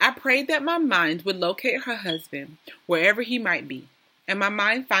 I prayed that my mind would locate her husband wherever he might be, and my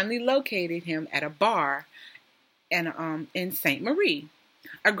mind finally located him at a bar in St. Marie.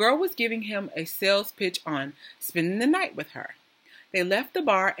 A girl was giving him a sales pitch on spending the night with her. They left the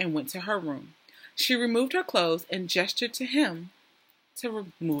bar and went to her room. She removed her clothes and gestured to him to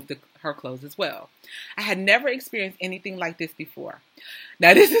remove her clothes as well. I had never experienced anything like this before.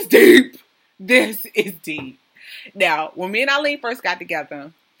 Now this is deep. This is deep. Now, when me and Alim first got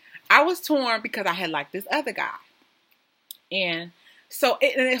together, I was torn because I had liked this other guy. And so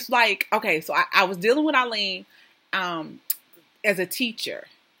it's like, okay, so I was dealing with Alim as a teacher.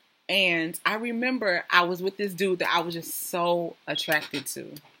 And I remember I was with this dude that I was just so attracted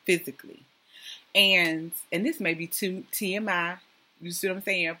to physically. And this may be too TMI, you see what I'm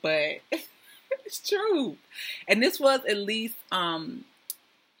saying? But it's true. And this was at least 17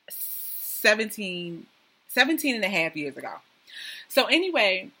 and a half years ago. So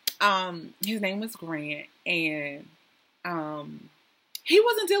anyway, his name was Grant, and he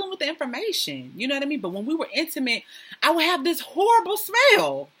wasn't dealing with the information, you know what I mean? But when we were intimate, I would have this horrible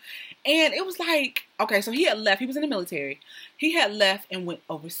smell. And it was like, okay, so he had left. He was in the military. He had left and went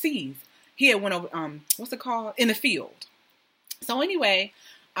overseas. He had went over, what's it called? In the field. So anyway,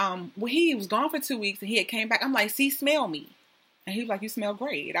 when he was gone for 2 weeks and he had came back, I'm like, see, smell me. And he was like, you smell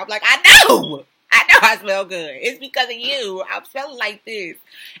great. And I'm like, I know I smell good. It's because of you. I'm smelling like this.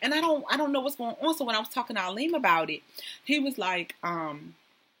 And I don't know what's going on. So when I was talking to Alim about it, he was like,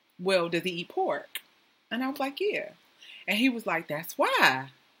 well, does he eat pork? And I was like, yeah. And he was like, that's why.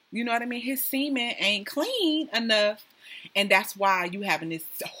 You know what I mean? His semen ain't clean enough. And that's why you having this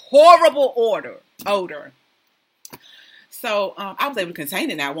horrible odor. So I was able to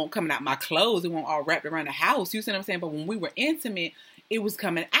contain it now. It won't coming out my clothes. It won't all wrapped around the house. You see what I'm saying? But when we were intimate, it was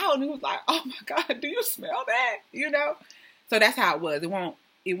coming out. And it was like, oh my God, do you smell that? You know? So that's how it was. It won't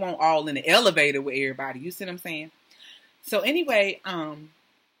all in the elevator with everybody. You see what I'm saying? So anyway, I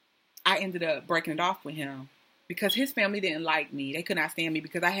ended up breaking it off with him. Because his family didn't like me. They could not stand me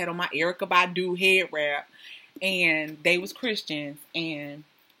because I had on my Erykah Badu head wrap. And they was Christians. And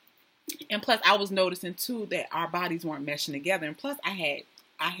plus I was noticing too that our bodies weren't meshing together. And plus I had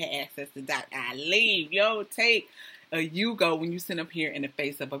access to Dr. Alim. Yo, take a Yugo when you sit up here in the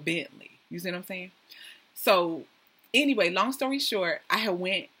face of a Bentley. You see what I'm saying? So anyway, long story short, I had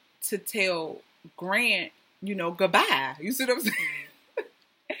went to tell Grant, you know, goodbye. You see what I'm saying?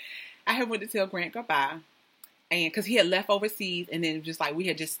 I had went to tell Grant goodbye. And because he had left overseas, and then just like we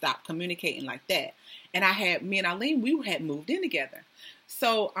had just stopped communicating like that. And me and Alim, we had moved in together.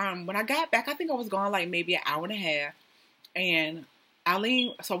 So when I got back, I think I was gone like maybe an hour and a half. And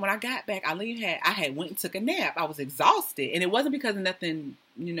Alim, so when I got back, I had went and took a nap. I was exhausted. And it wasn't because of nothing,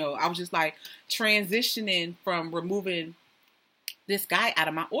 you know, I was just like transitioning from removing this guy out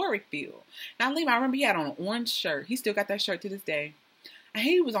of my auric field. Now Alim, I remember he had on an orange shirt. He still got that shirt to this day. And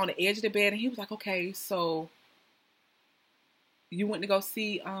he was on the edge of the bed, and he was like, okay, so you went to go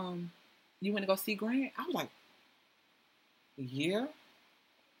see Grant? I was like, yeah.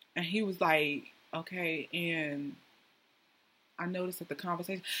 And he was like, okay. And I noticed that the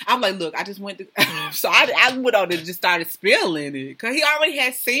conversation, I'm like, look, I just went to, so I went on and just started spilling it because he already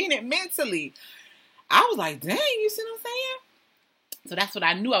had seen it mentally. I was like, dang, you see what I'm saying? So that's what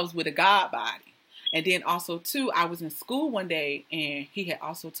I knew. I was with a God body. And then also, too, I was in school one day and he had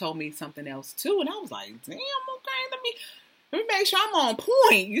also told me something else, too. And I was like, damn, okay, let me make sure I'm on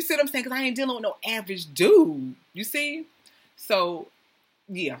point. You see what I'm saying? Because I ain't dealing with no average dude. You see? So,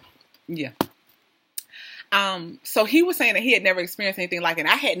 yeah. So he was saying that he had never experienced anything like it. And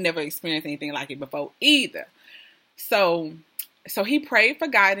I had never experienced anything like it before either. So he prayed for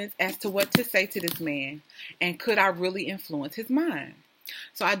guidance as to what to say to this man. And could I really influence his mind?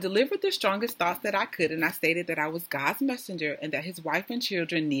 So I delivered the strongest thoughts that I could, and I stated that I was God's messenger and that his wife and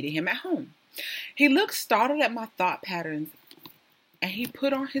children needed him at home. He looked startled at my thought patterns, and he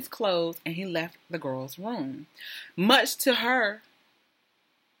put on his clothes and he left the girl's room, much to her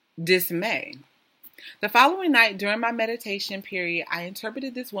dismay. The following night, during my meditation period, I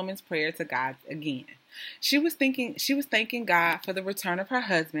interpreted this woman's prayer to God again. She was thanking God for the return of her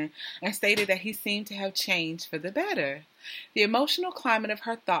husband and stated that he seemed to have changed for the better. The emotional climate of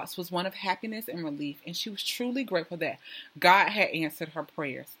her thoughts was one of happiness and relief, and she was truly grateful that God had answered her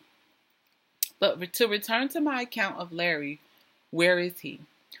prayers. But to return to my account of Larry, where is he?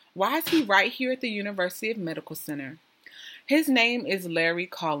 Why is he right here at the University of Medical Center? His name is Larry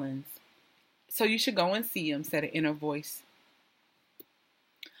Collins. So you should go and see him, said an inner voice.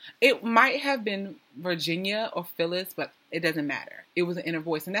 It might have been Virginia or Phyllis, but it doesn't matter. It was an inner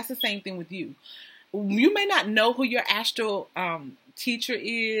voice. And that's the same thing with you. You may not know who your astral teacher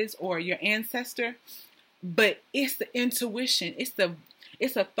is or your ancestor, but it's the intuition. It's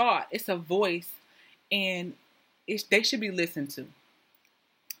a thought. It's a voice. And they should be listened to.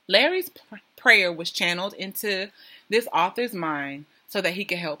 Larry's prayer was channeled into this author's mind so that he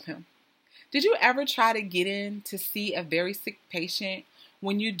could help him. Did you ever try to get in to see a very sick patient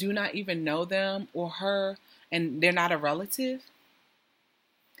when you do not even know them or her and they're not a relative?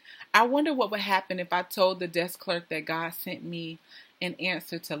 I wonder what would happen if I told the desk clerk that God sent me an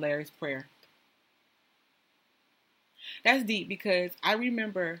answer to Larry's prayer. That's deep because I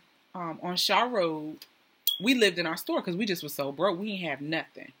remember on Shaw Road, we lived in our store because we just were so broke. We didn't have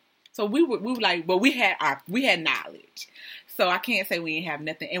nothing. So we were like, well, we had knowledge. So I can't say we didn't have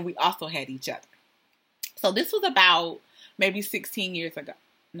nothing. And we also had each other. So this was about maybe 16 years ago.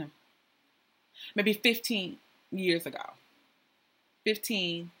 No, maybe 15 years ago.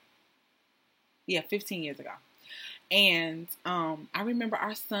 15 years ago. And I remember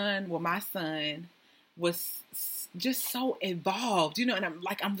my son was just so involved, and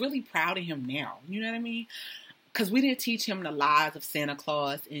I'm really proud of him now. You know what I mean? Because we didn't teach him the lies of Santa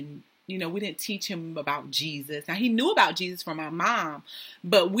Claus, and we didn't teach him about Jesus. Now he knew about Jesus from my mom,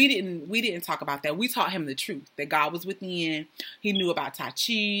 but we didn't talk about that. We taught him the truth that God was within. He knew about Tai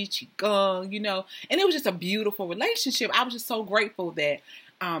Chi, Qigong, and it was just a beautiful relationship. I was just so grateful that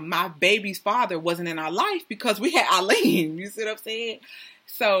my baby's father wasn't in our life because we had Alim. You see what I'm saying?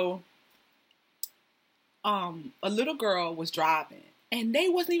 So a little girl was driving. And they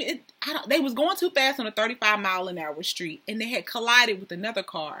they was going too fast on a 35-mile-an-hour street, and they had collided with another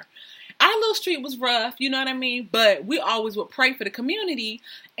car. Our little street was rough, you know what I mean? But we always would pray for the community,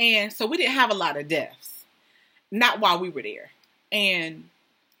 and so we didn't have a lot of deaths. Not while we were there. And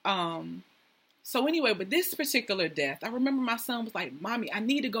so anyway, but this particular death, I remember my son was like, Mommy, I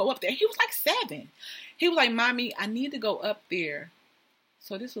need to go up there. He was like 7. He was like, Mommy, I need to go up there.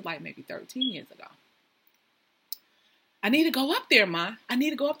 So this was like maybe 13 years ago. I need to go up there, Ma. I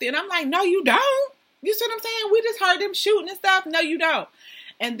need to go up there. And I'm like, no, you don't. You see what I'm saying? We just heard them shooting and stuff. No, you don't.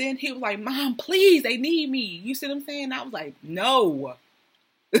 And then he was like, Mom, please, they need me. You see what I'm saying? I was like, no.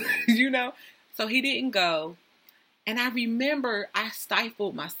 So he didn't go. And I remember I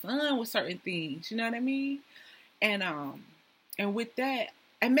stifled my son with certain things. You know what I mean? And with that,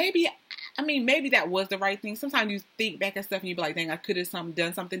 and maybe that was the right thing. Sometimes you think back at stuff and you be like, dang, I could have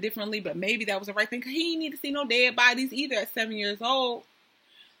done something differently, but maybe that was the right thing. Because he didn't need to see no dead bodies either at 7 years old.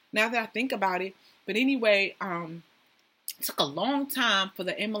 Now that I think about it. But anyway, it took a long time for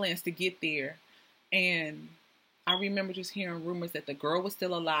the ambulance to get there. And I remember just hearing rumors that the girl was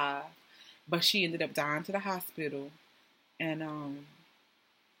still alive, but she ended up dying to the hospital. And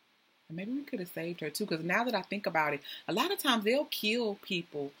maybe we could have saved her too. Because now that I think about it, a lot of times they'll kill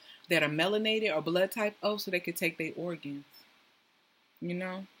people that are melanated or blood type O so they could take their organs.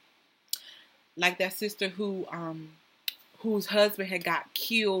 Like that sister whose husband had got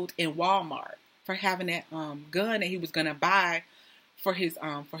killed in Walmart for having that gun that he was gonna buy for his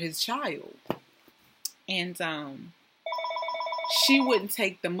child. And she wouldn't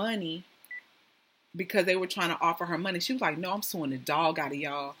take the money because they were trying to offer her money. She was like, no, I'm suing the dog out of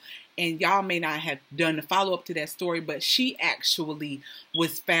y'all. And y'all may not have done the follow-up to that story, but she actually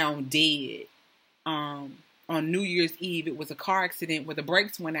was found dead on New Year's Eve. It was a car accident where the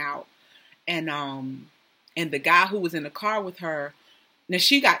brakes went out. And the guy who was in the car with her, now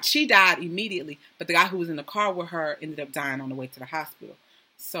she died immediately, but the guy who was in the car with her ended up dying on the way to the hospital.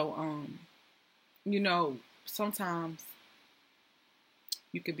 So, sometimes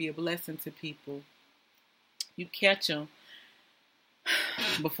you could be a blessing to people. You catch them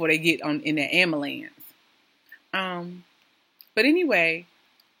before they get in their ambulance. But anyway,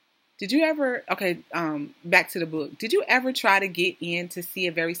 did you ever, back to the book. Did you ever try to get in to see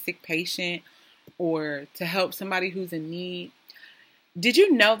a very sick patient or to help somebody who's in need? Did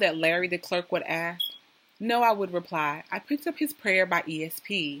you know that Larry the clerk would ask? No, I would reply. I picked up his prayer by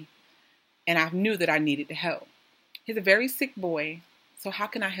ESP and I knew that I needed to help. He's a very sick boy, so how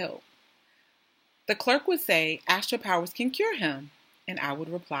can I help? The clerk would say, astral powers can cure him. And I would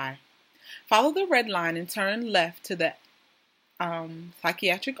reply, follow the red line and turn left to the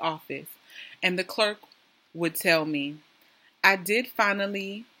psychiatric office. And the clerk would tell me, I did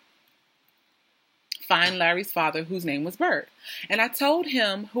finally find Larry's father, whose name was Bert. And I told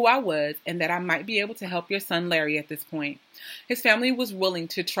him who I was and that I might be able to help your son Larry at this point. His family was willing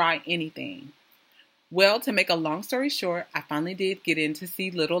to try anything. Well, to make a long story short, I finally did get in to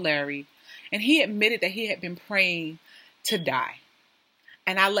see little Larry. And he admitted that he had been praying to die.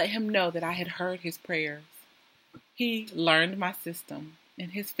 And I let him know that I had heard his prayers. He learned my system,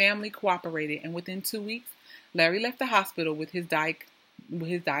 and his family cooperated. And within 2 weeks, Larry left the hospital with his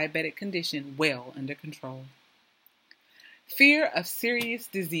diabetic condition well under control. Fear of serious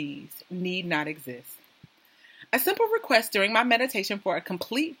disease need not exist. A simple request during my meditation for a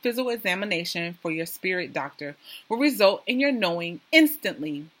complete physical examination for your spirit doctor will result in your knowing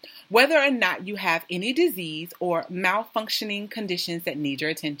instantly whether or not you have any disease or malfunctioning conditions that need your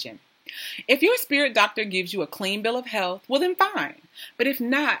attention. If your spirit doctor gives you a clean bill of health, well then fine. But if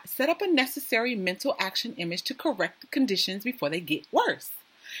not, set up a necessary mental action image to correct the conditions before they get worse.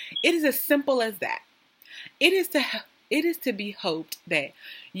 It is as simple as that. It is to be hoped that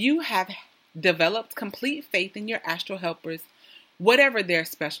you have developed complete faith in your astral helpers, whatever their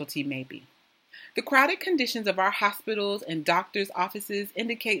specialty may be. The crowded conditions of our hospitals and doctors' offices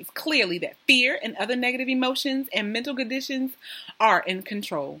indicates clearly that fear and other negative emotions and mental conditions are in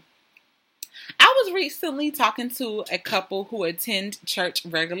control. I was recently talking to a couple who attend church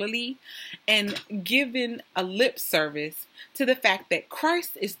regularly and giving a lip service to the fact that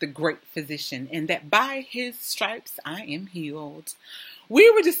Christ is the great physician and that by his stripes I am healed. We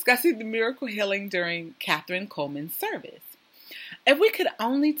were discussing the miracle healing during Catherine Coleman's service. If we could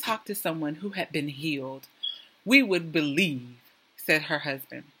only talk to someone who had been healed, we would believe, said her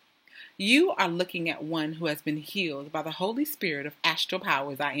husband. You are looking at one who has been healed by the Holy Spirit of astral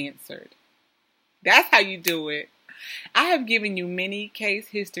powers, I answered. That's how you do it. I have given you many case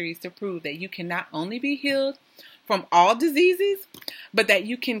histories to prove that you can not only be healed from all diseases, but that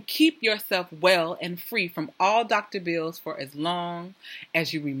you can keep yourself well and free from all doctor bills for as long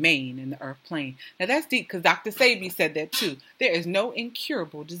as you remain in the earth plane. Now that's deep because Dr. Sabi said that too. There is no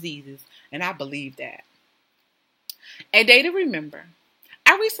incurable diseases, and I believe that. A day to remember.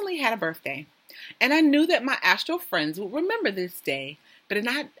 I recently had a birthday, and I knew that my astral friends would remember this day, but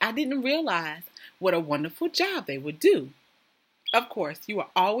I didn't realize what a wonderful job they would do. Of course, you are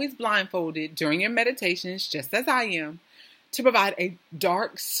always blindfolded during your meditations, just as I am, to provide a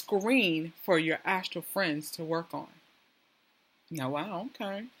dark screen for your astral friends to work on. Now, wow,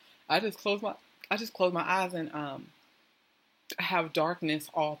 okay. I just close my eyes and have darkness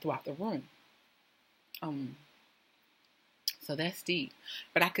all throughout the room. So that's deep.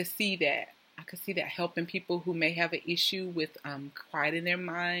 But I could see that. I could see that helping people who may have an issue with quieting their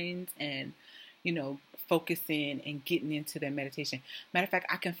minds and, focusing and getting into their meditation. Matter of fact,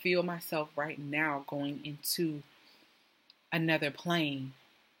 I can feel myself right now going into another plane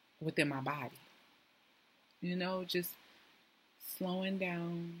within my body. Just slowing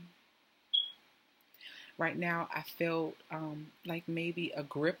down. Right now, I felt like maybe a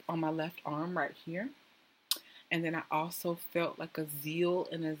grip on my left arm right here. And then I also felt like a zeal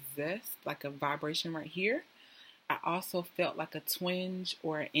and a zest, like a vibration right here. I also felt like a twinge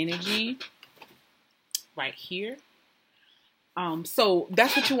or an energy right here. So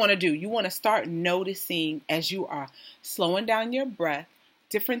that's what you want to do. You want to start noticing as you are slowing down your breath,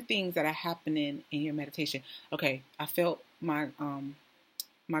 different things that are happening in your meditation. Okay, I felt my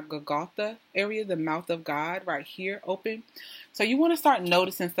Golgotha area, the mouth of God right here open. So you want to start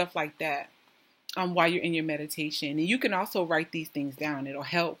noticing stuff like that. while you're in your meditation. And you can also write these things down. It'll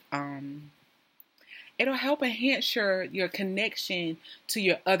help enhance your connection to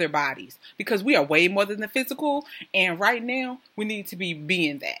your other bodies, because we are way more than the physical, and right now we need to be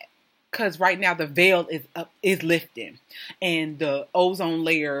being that. Because right now the veil is lifting, and the ozone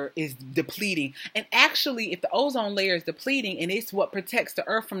layer is depleting. And actually, if the ozone layer is depleting, and it's what protects the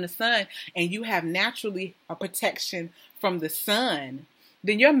earth from the sun, and you have naturally a protection from the sun,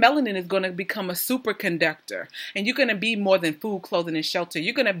 then your melanin is going to become a superconductor, and you're going to be more than food, clothing, and shelter.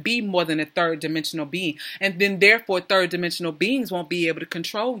 You're going to be more than a third dimensional being, and then therefore third dimensional beings won't be able to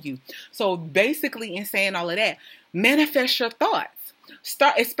control you. So basically, in saying all of that, manifest your thoughts.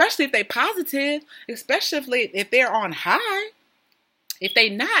 Start, especially if they're positive, especially if they're on high. If they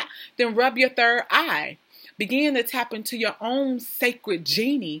not, then rub your third eye. Begin to tap into your own sacred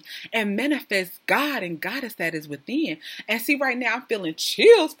genie and manifest God and Goddess that is within. And see, right now I'm feeling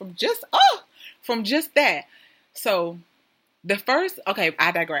chills from just that. So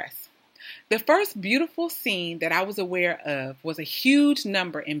I digress. The first beautiful scene that I was aware of was a huge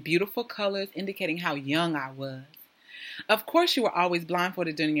number in beautiful colors indicating how young I was. Of course, you were always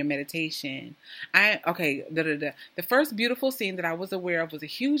blindfolded during your meditation. The first beautiful scene that I was aware of was a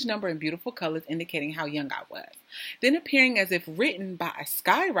huge number in beautiful colors indicating how young I was. Then appearing as if written by a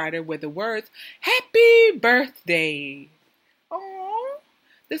skywriter were the words, "Happy Birthday." Aww.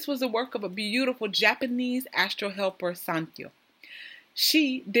 This was the work of a beautiful Japanese astral helper, Santyo.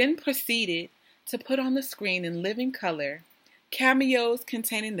 She then proceeded to put on the screen in living color cameos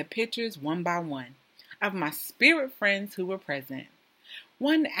containing the pictures one by one of my spirit friends who were present.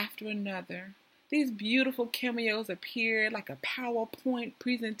 One after another, these beautiful cameos appeared like a PowerPoint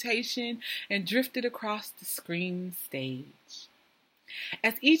presentation and drifted across the screen stage.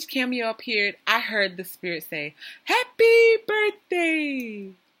 As each cameo appeared, I heard the spirit say, "Happy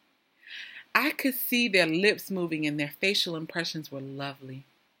birthday!" I could see their lips moving and their facial impressions were lovely.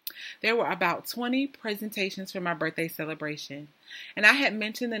 There were about 20 presentations for my birthday celebration, and I had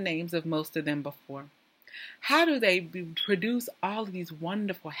mentioned the names of most of them before. How do they produce all of these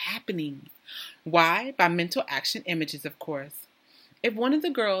wonderful happenings? Why? By mental action images, of course. If one of the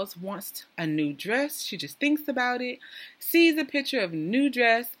girls wants a new dress, she just thinks about it, sees a picture of a new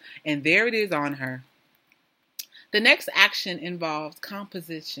dress, and there it is on her. The next action involves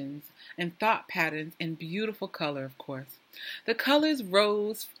compositions and thought patterns in beautiful color, of course. The colors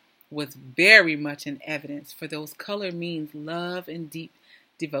rose was very much in evidence, for those color means love and deep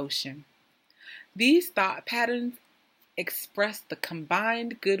devotion. These thought patterns expressed the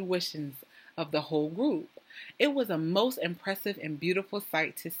combined good wishes of the whole group. It was a most impressive and beautiful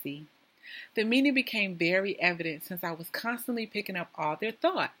sight to see. The meaning became very evident since I was constantly picking up all their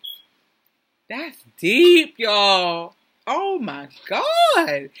thoughts. That's deep, y'all. Oh my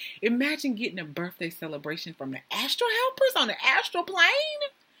God. Imagine getting a birthday celebration from the astral helpers on the astral plane.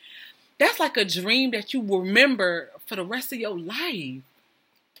 That's like a dream that you will remember for the rest of your life.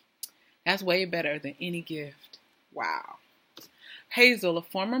 That's way better than any gift. Wow. Hazel, a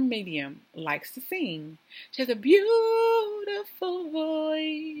former medium, likes to sing. She has a beautiful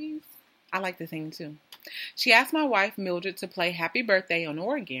voice. I like to sing too. She asked my wife, Mildred, to play Happy Birthday on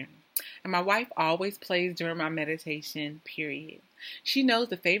organ. And my wife always plays during my meditation, period. She knows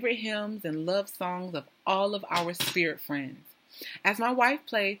the favorite hymns and love songs of all of our spirit friends. As my wife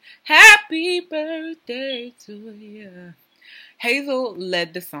played, "Happy Birthday to you," Hazel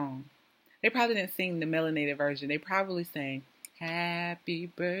led the song. They probably didn't sing the melanated version. They probably sang, "Happy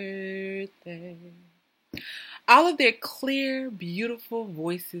Birthday." All of their clear, beautiful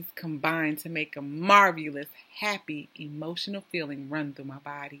voices combined to make a marvelous, happy, emotional feeling run through my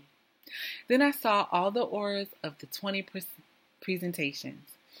body. Then I saw all the auras of the 20 presentations,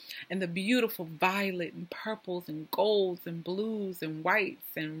 and the beautiful violet and purples and golds and blues and whites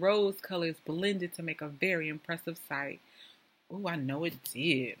and rose colors blended to make a very impressive sight. Oh, I know it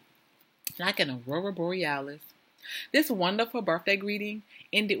did. Like an aurora borealis. This wonderful birthday greeting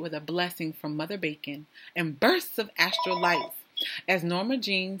ended with a blessing from Mother Bacon and bursts of astral lights as Norma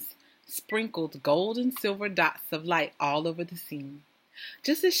Jeans sprinkled gold and silver dots of light all over the scene,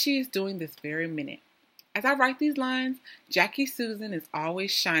 just as she is doing this very minute. As I write these lines, Jackie Susan is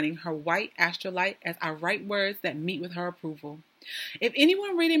always shining her white astral light as I write words that meet with her approval. If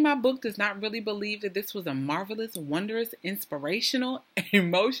anyone reading my book does not really believe that this was a marvelous, wondrous, inspirational,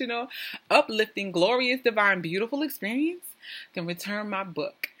 emotional, uplifting, glorious, divine, beautiful experience, then return my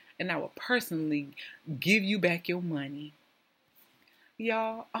book and I will personally give you back your money.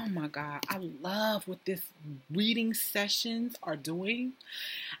 Y'all, oh my God, I love what this reading sessions are doing.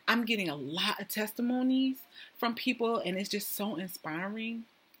 I'm getting a lot of testimonies from people and it's just so inspiring.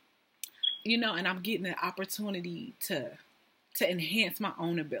 and I'm getting the opportunity to enhance my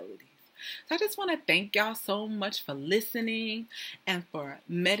own abilities. So I just want to thank y'all so much for listening and for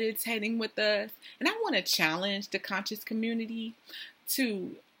meditating with us. And I want to challenge the conscious community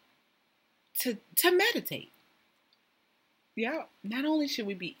to meditate. Yeah, not only should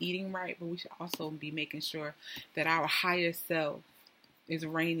we be eating right, but we should also be making sure that our higher self is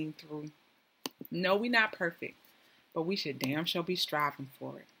reigning through. No, we're not perfect, but we should damn sure be striving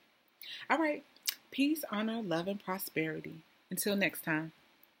for it. All right. Peace, honor, love, and prosperity. Until next time.